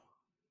has to.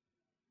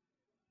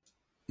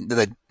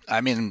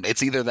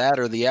 It's either that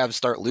or the Avs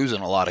start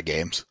losing a lot of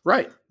games.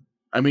 Right.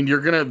 I mean,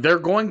 they're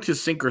going to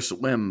sink or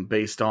swim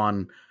based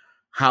on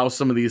how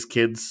some of these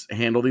kids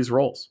handle these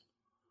roles.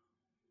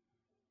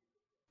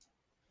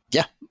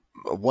 Yeah,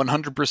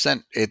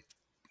 100%.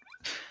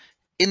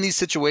 In these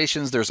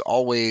situations, there's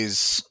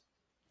always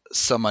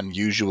some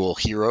unusual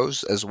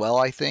heroes as well,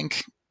 I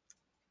think.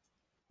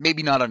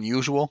 Maybe not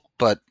unusual,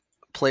 but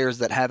players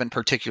that haven't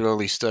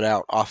particularly stood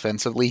out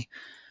offensively.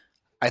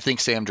 I think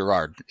Sam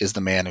Girard is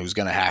the man who's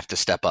going to have to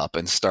step up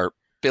and start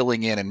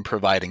filling in and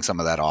providing some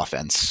of that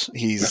offense.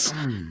 He's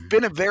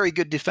been a very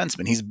good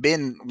defenseman. He's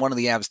been one of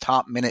the Avs'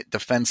 top minute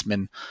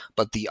defensemen,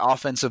 but the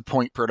offensive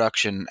point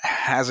production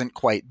hasn't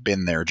quite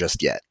been there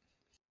just yet.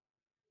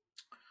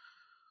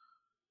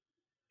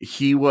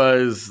 He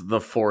was the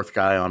 4th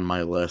guy on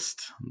my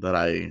list that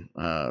I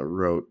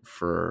wrote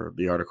for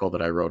the article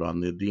that I wrote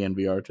on the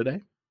DNVR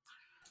today.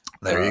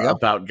 There you go.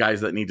 About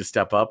guys that need to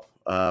step up.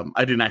 I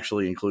didn't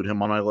actually include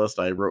him on my list.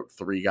 I wrote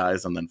 3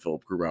 guys and then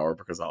Philip Grubauer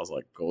because I was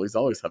like, goalies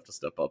always have to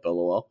step up,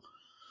 LOL.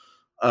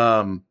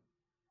 I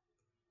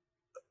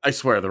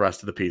swear the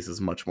rest of the piece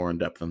is much more in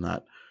depth than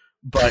that.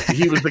 But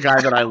he was the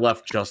guy that I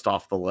left just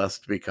off the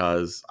list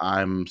because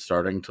I'm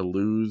starting to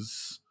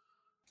lose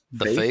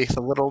the faith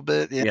a little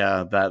bit.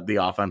 Yeah, that the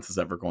offense is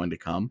ever going to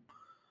come.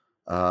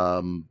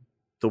 The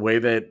way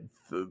that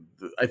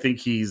I think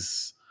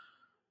he's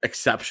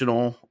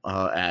exceptional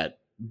at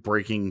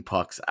breaking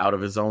pucks out of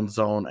his own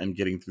zone and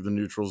getting through the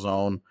neutral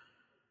zone.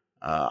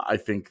 I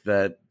think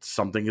that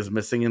something is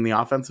missing in the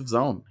offensive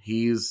zone.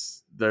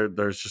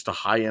 There's just a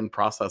high-end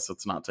process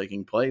that's not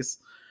taking place.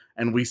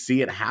 And we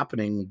see it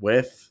happening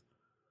with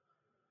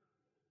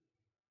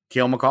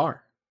Cale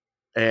Makar.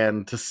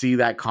 And to see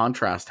that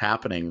contrast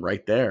happening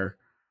right there,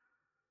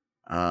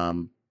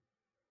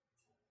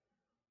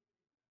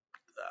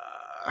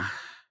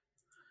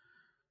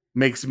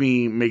 makes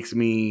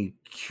me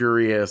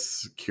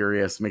curious,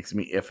 makes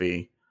me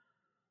iffy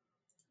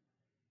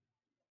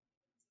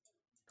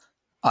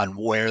on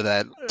where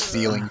that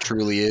ceiling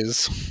truly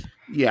is.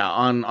 Yeah,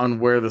 on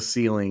where the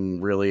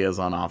ceiling really is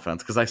on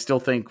offense, because I still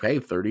think, hey,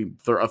 a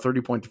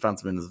 30-point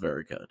defenseman is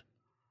very good,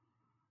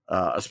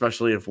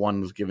 especially if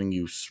one is giving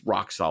you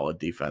rock solid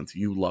defense.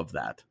 You love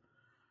that,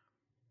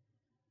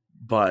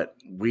 but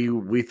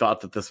we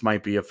thought that this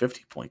might be a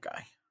 50-point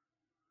guy.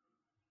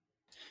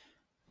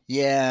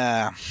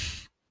 Yeah.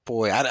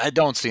 Boy, I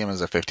don't see him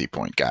as a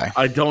 50-point guy.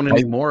 I don't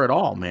anymore at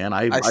all, man.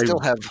 I still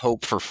have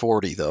hope for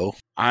 40, though.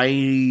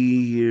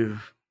 I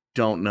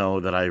don't know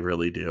that I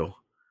really do.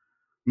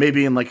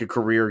 Maybe in like a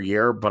career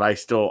year, but I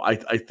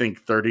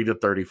think 30 to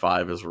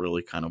 35 is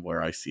really kind of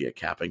where I see it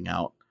capping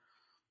out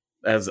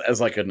as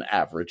like an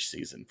average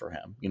season for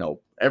him. You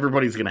know,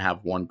 everybody's going to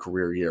have one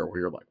career year where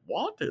you're like,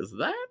 what is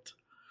that?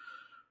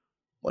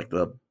 Like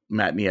the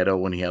Matt Nieto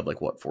when he had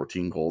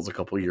 14 goals a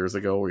couple years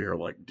ago, where you're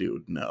like,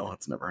 dude, no,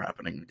 it's never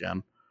happening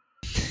again.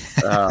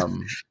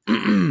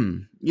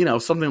 You know,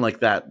 something like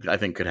that I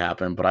think could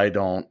happen, but I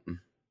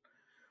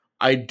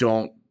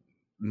don't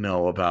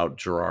know about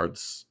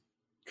Girard's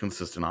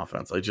consistent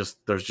offense.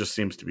 There just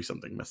seems to be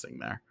something missing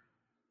there.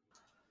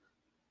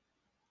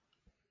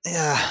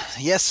 Yeah,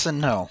 yes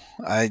and no.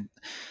 I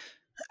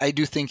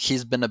do think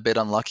he's been a bit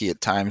unlucky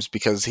at times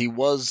because he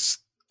was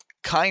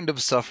kind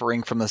of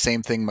suffering from the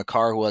same thing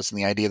Makar was, in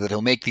the idea that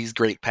he'll make these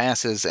great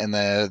passes and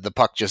the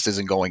puck just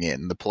isn't going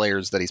in. The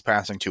players that he's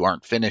passing to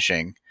aren't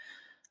finishing.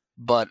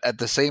 But at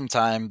the same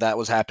time, that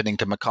was happening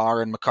to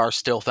Makar, and Makar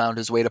still found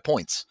his way to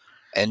points.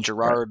 And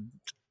Girard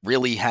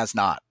really has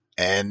not.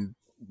 And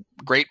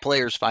great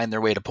players find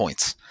their way to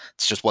points.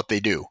 It's just what they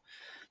do.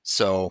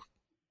 So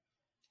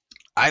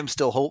I'm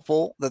still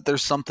hopeful that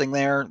there's something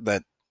there,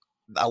 that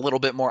a little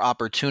bit more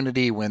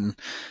opportunity when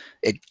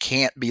it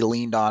can't be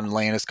leaned on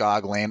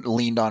Landeskog,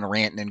 leaned on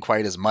Rantanen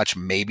quite as much.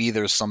 Maybe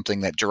there's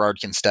something that Girard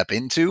can step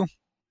into,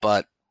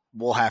 but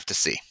we'll have to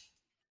see.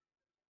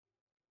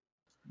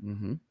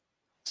 Mm-hmm.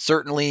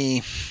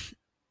 Certainly,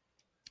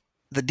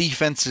 the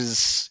defense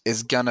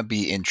is going to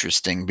be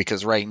interesting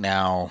because right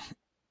now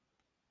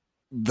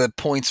the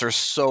points are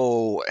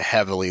so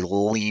heavily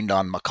leaned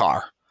on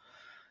Makar.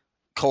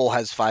 Cole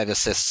has 5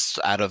 assists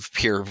out of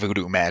pure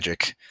voodoo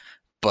magic,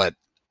 but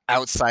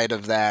outside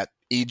of that,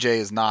 EJ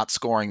is not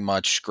scoring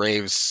much.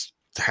 Graves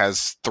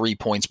has 3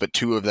 points, but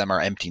 2 of them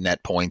are empty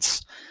net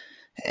points.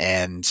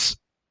 And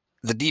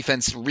the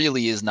defense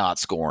really is not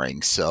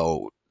scoring.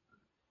 So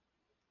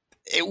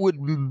it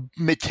would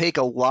take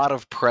a lot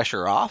of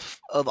pressure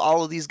off of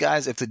all of these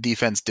guys if the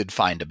defense did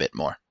find a bit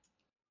more.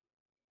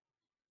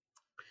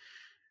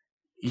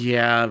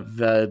 Yeah,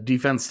 the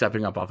defense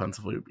stepping up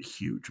offensively would be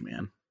huge,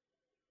 man.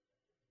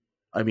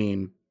 I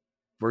mean,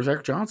 where's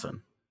Eric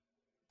Johnson?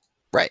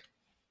 Right.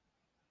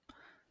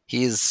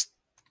 He is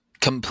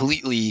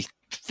completely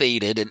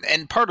faded,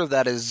 and part of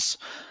that is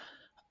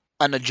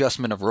an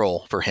adjustment of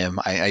role for him,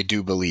 I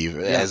do believe,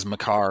 as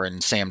Makar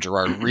and Sam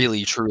Girard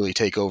really, truly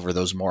take over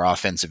those more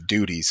offensive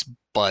duties.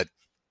 But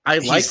I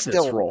like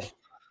this role.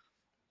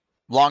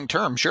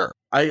 Long-term, sure.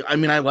 I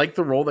mean, I like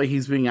the role that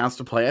he's being asked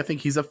to play. I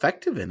think he's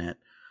effective in it.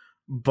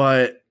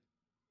 But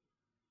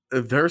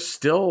there's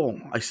still,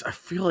 I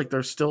feel like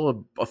there's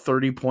still a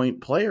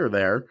 30-point player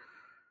there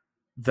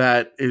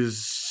that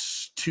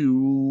is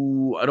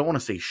too, I don't want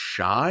to say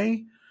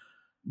shy,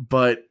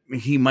 but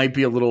he might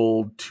be a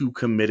little too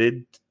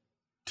committed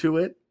to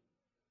it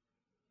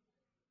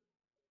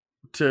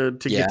to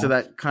get to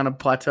that kind of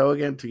plateau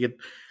again, to get,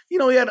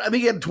 I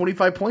think he had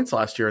 25 points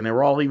last year and they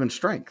were all even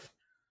strength.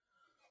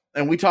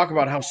 And we talk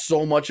about how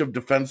so much of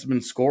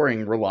defenseman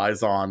scoring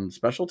relies on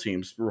special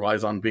teams,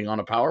 relies on being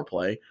on a power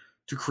play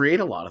to create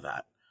a lot of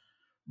that.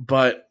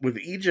 But with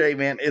EJ,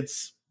 man,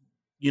 it's,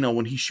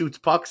 when he shoots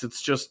pucks,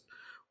 it's just,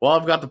 well,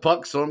 I've got the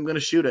puck, so I'm going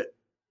to shoot it,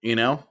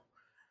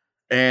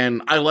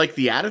 And I like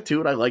the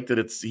attitude. I like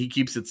that he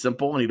keeps it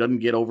simple and he doesn't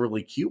get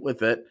overly cute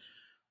with it.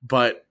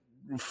 But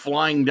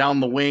flying down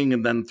the wing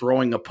and then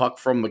throwing a puck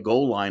from the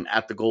goal line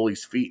at the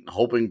goalie's feet and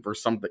hoping for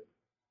something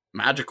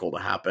magical to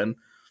happen,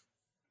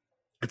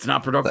 it's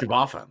not productive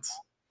offense.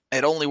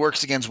 It only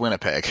works against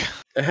Winnipeg.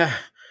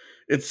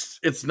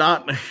 It's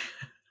not.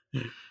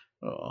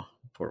 Oh,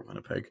 poor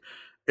Winnipeg.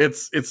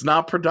 It's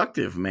not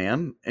productive,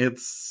 man.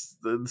 It's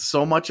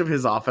so much of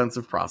his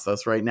offensive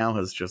process right now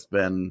has just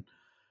been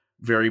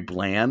very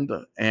bland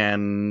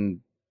and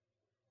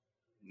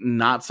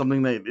not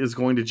something that is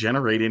going to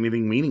generate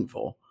anything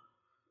meaningful.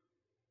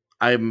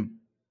 I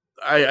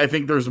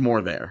think there's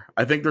more there.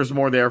 I think there's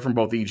more there from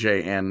both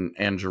EJ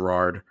and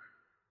Girard.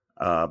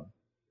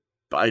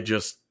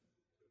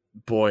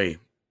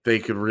 They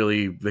could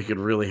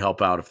really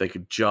help out if they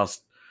could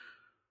just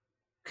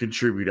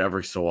contribute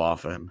every so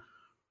often.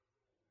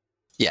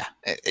 Yeah,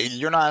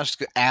 you're not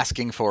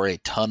asking for a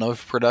ton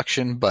of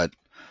production, but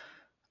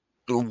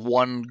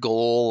 1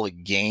 goal a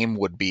game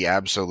would be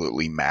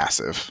absolutely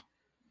massive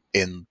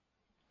in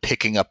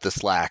picking up the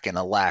slack and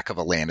a lack of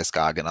a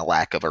Landeskog and a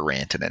lack of a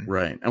Rantanen.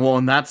 Right.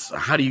 And that's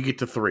how do you get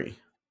to 3?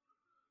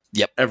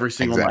 Yep. Every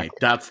single night.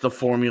 That's the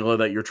formula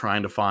that you're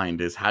trying to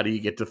find, is how do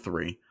you get to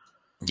 3?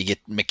 You get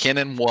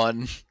McKinnon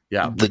 1.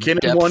 Yeah,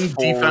 McKinnon 1,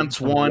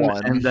 defense 1,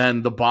 and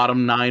then the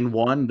bottom 9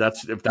 1.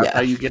 If that's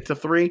how you get to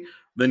 3,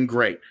 then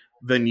great.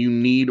 Then you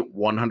need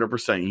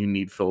 100%. You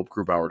need Philip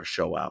Grubauer to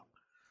show out.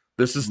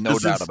 No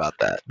doubt about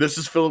that. This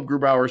is Philip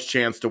Grubauer's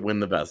chance to win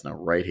the Vezina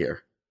right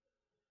here.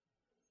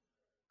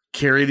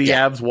 Carry the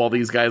Avs while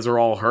these guys are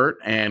all hurt,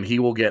 and he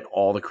will get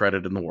all the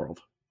credit in the world.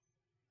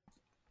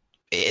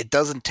 It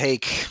doesn't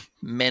take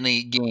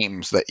many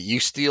games that you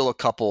steal a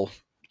couple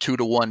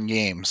 2-1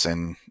 games,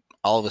 and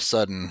all of a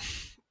sudden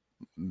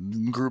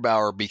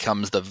Grubauer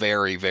becomes the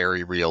very,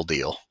 very real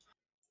deal.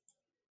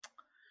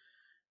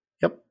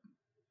 Yep.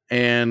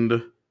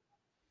 And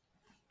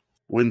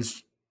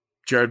wins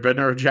Jared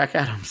Bednar or Jack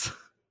Adams.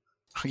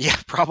 Yeah,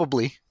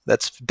 probably.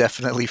 That's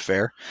definitely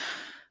fair.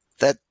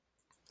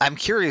 I'm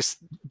curious.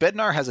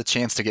 Bednar has a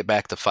chance to get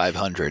back to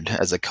 500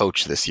 as a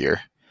coach this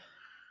year.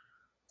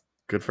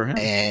 Good for him.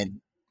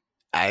 And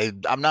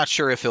I'm not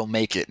sure if he'll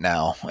make it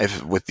now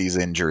with these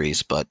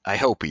injuries, but I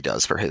hope he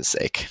does for his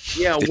sake.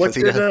 Yeah, what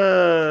did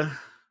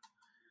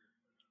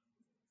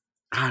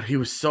God, he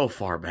was so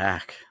far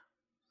back.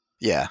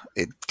 Yeah,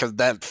 because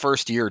that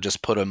first year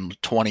just put him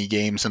 20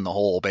 games in the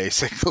hole,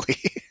 basically.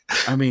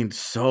 I mean,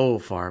 so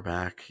far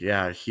back.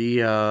 Yeah,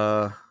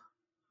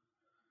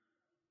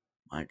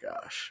 my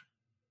gosh.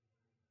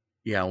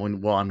 Yeah,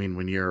 when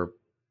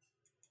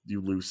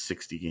you lose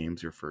 60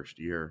 games your first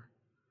year.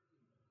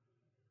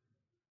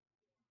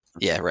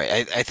 Yeah,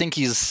 right. I think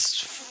he's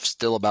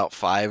still about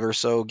 5 or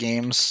so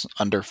games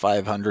under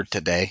 500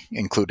 today,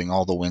 including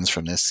all the wins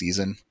from this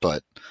season.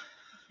 But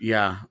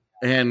yeah,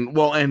 and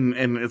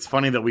it's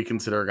funny that we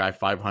consider a guy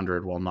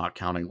 500 while not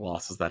counting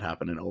losses that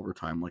happen in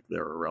overtime, like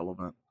they're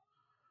irrelevant.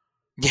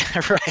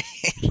 Yeah, right.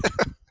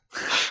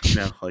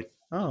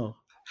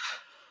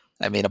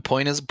 I mean, a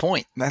point is a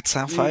point. That's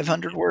how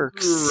 500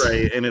 works.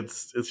 Right, and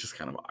it's just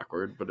kind of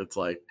awkward, but it's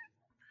like,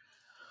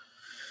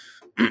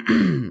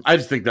 I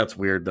just think that's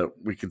weird that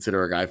we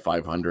consider a guy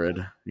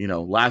 500.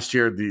 Last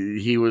year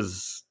he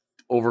was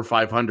over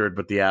 500,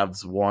 but the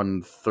Avs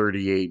won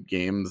 38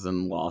 games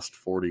and lost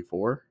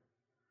 44.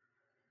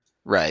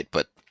 Right,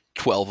 but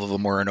 12 of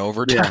them were in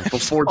overtime. Yeah,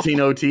 but 14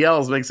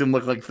 OTLs makes him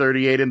look like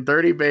 38 and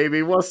 30,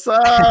 baby. What's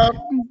up?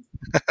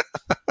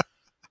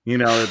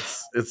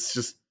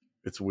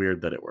 It's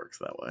weird that it works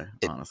that way,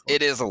 honestly.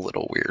 It is a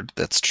little weird.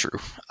 That's true.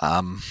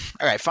 All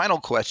right, final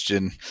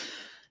question.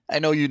 I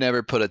know you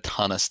never put a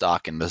ton of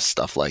stock into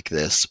stuff like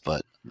this,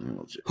 but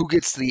who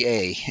gets the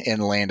A in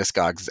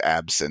Landeskog's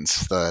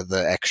absence,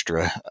 the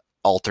extra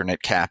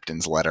alternate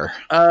captain's letter?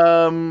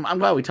 I'm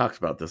glad we talked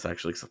about this,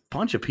 actually, because a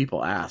bunch of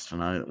people asked,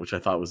 which I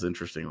thought was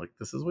interesting. Like,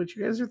 this is what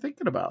you guys are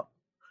thinking about.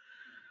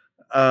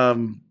 I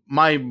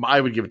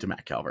would give it to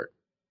Matt Calvert.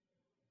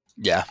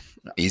 Yeah,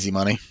 easy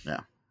money. Yeah.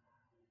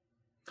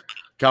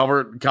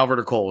 Calvert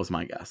or Cole was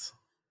my guess.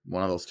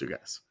 One of those two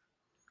guys.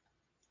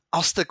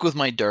 I'll stick with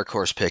my dark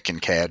horse pick in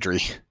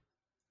Kadri.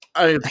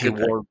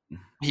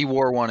 He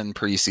wore one in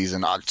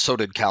preseason. So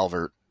did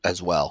Calvert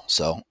as well.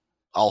 So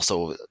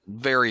also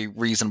very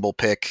reasonable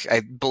pick. I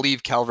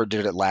believe Calvert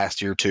did it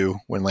last year too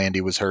when Landy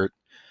was hurt.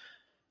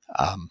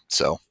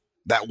 So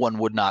that one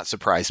would not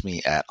surprise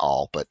me at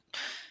all. But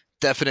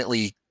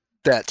definitely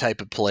that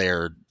type of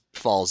player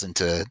falls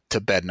into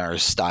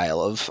Bednar's style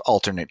of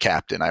alternate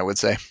captain, I would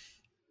say.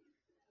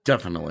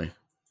 Definitely.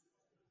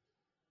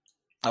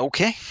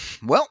 Okay.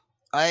 Well,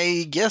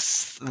 I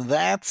guess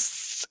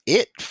that's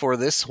it for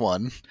this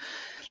one.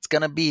 It's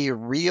going to be a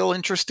real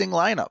interesting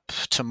lineup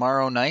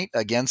tomorrow night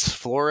against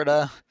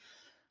Florida.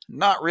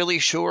 Not really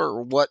sure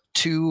what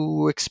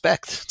to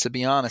expect, to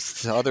be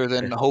honest, other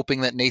than hoping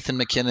that Nathan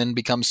MacKinnon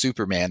becomes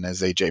Superman,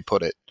 as AJ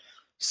put it.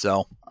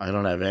 So I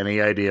don't have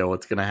any idea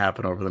what's going to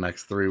happen over the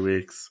next 3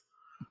 weeks.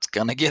 It's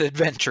going to get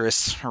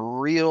adventurous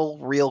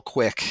real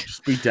quick.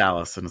 Just beat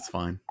Dallas and it's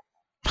fine.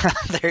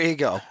 There you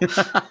go.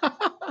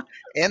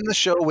 End the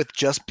show with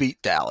just beat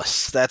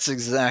Dallas. That's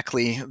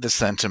exactly the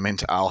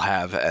sentiment I'll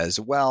have as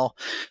well.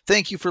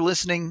 Thank you for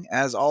listening.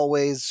 As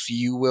always,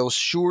 you will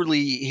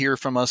surely hear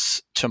from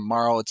us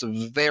tomorrow. It's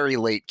a very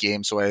late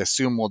game, so I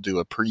assume we'll do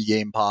a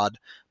pregame pod,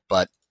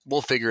 but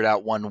we'll figure it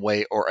out one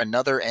way or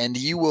another, and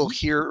you will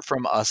hear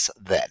from us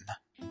then.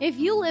 If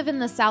you live in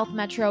the South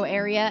Metro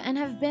area and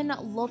have been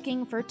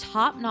looking for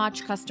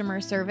top-notch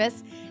customer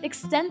service,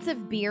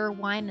 extensive beer,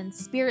 wine, and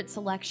spirit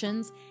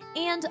selections,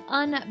 and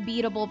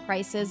unbeatable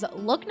prices,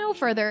 look no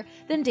further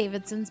than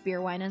Davidson's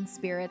Beer, Wine, and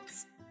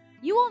Spirits.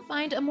 You won't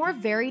find a more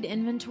varied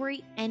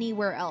inventory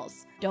anywhere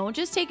else. Don't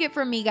just take it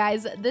from me,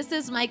 guys. This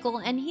is Michael,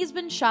 and he's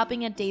been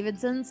shopping at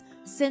Davidson's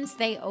since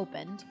they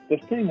opened. The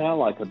thing I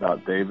like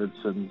about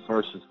Davidson's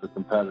versus the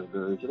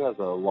competitor is it has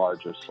a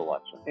larger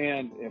selection.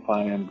 And if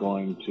I am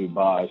going to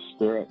buy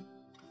spirit,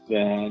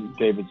 then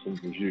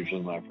Davidson's is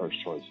usually my first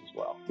choice as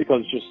well,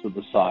 because just of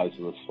the size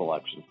of the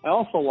selection. I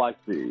also like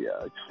the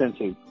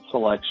extensive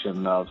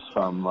selection of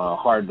some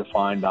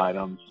hard-to-find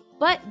items.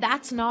 But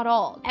that's not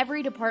all.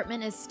 Every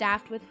department is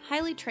staffed with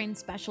highly trained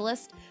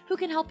specialists who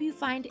can help you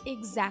find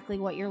exactly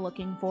what you're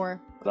looking for.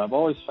 But I've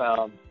always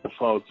found the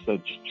folks that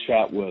you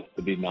chat with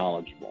to be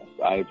knowledgeable.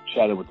 I've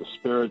chatted with the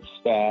spirits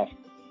staff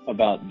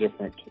about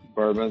different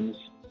bourbons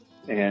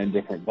and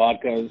different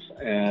vodkas,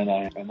 and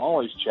I am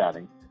always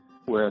chatting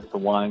with the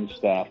wine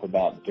staff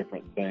about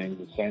different things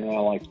and saying, I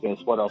like this,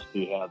 what else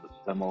do you have that's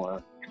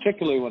similar?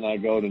 Particularly when I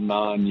go to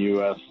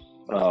non-U.S.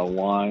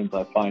 wines,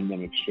 I find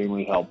them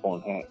extremely helpful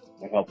in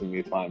helping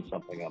me find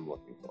something I'm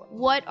looking for.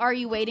 What are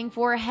you waiting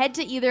for? Head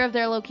to either of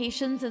their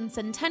locations in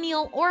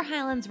Centennial or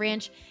Highlands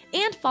Ranch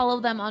and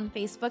follow them on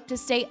Facebook to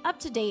stay up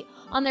to date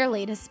on their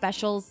latest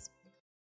specials.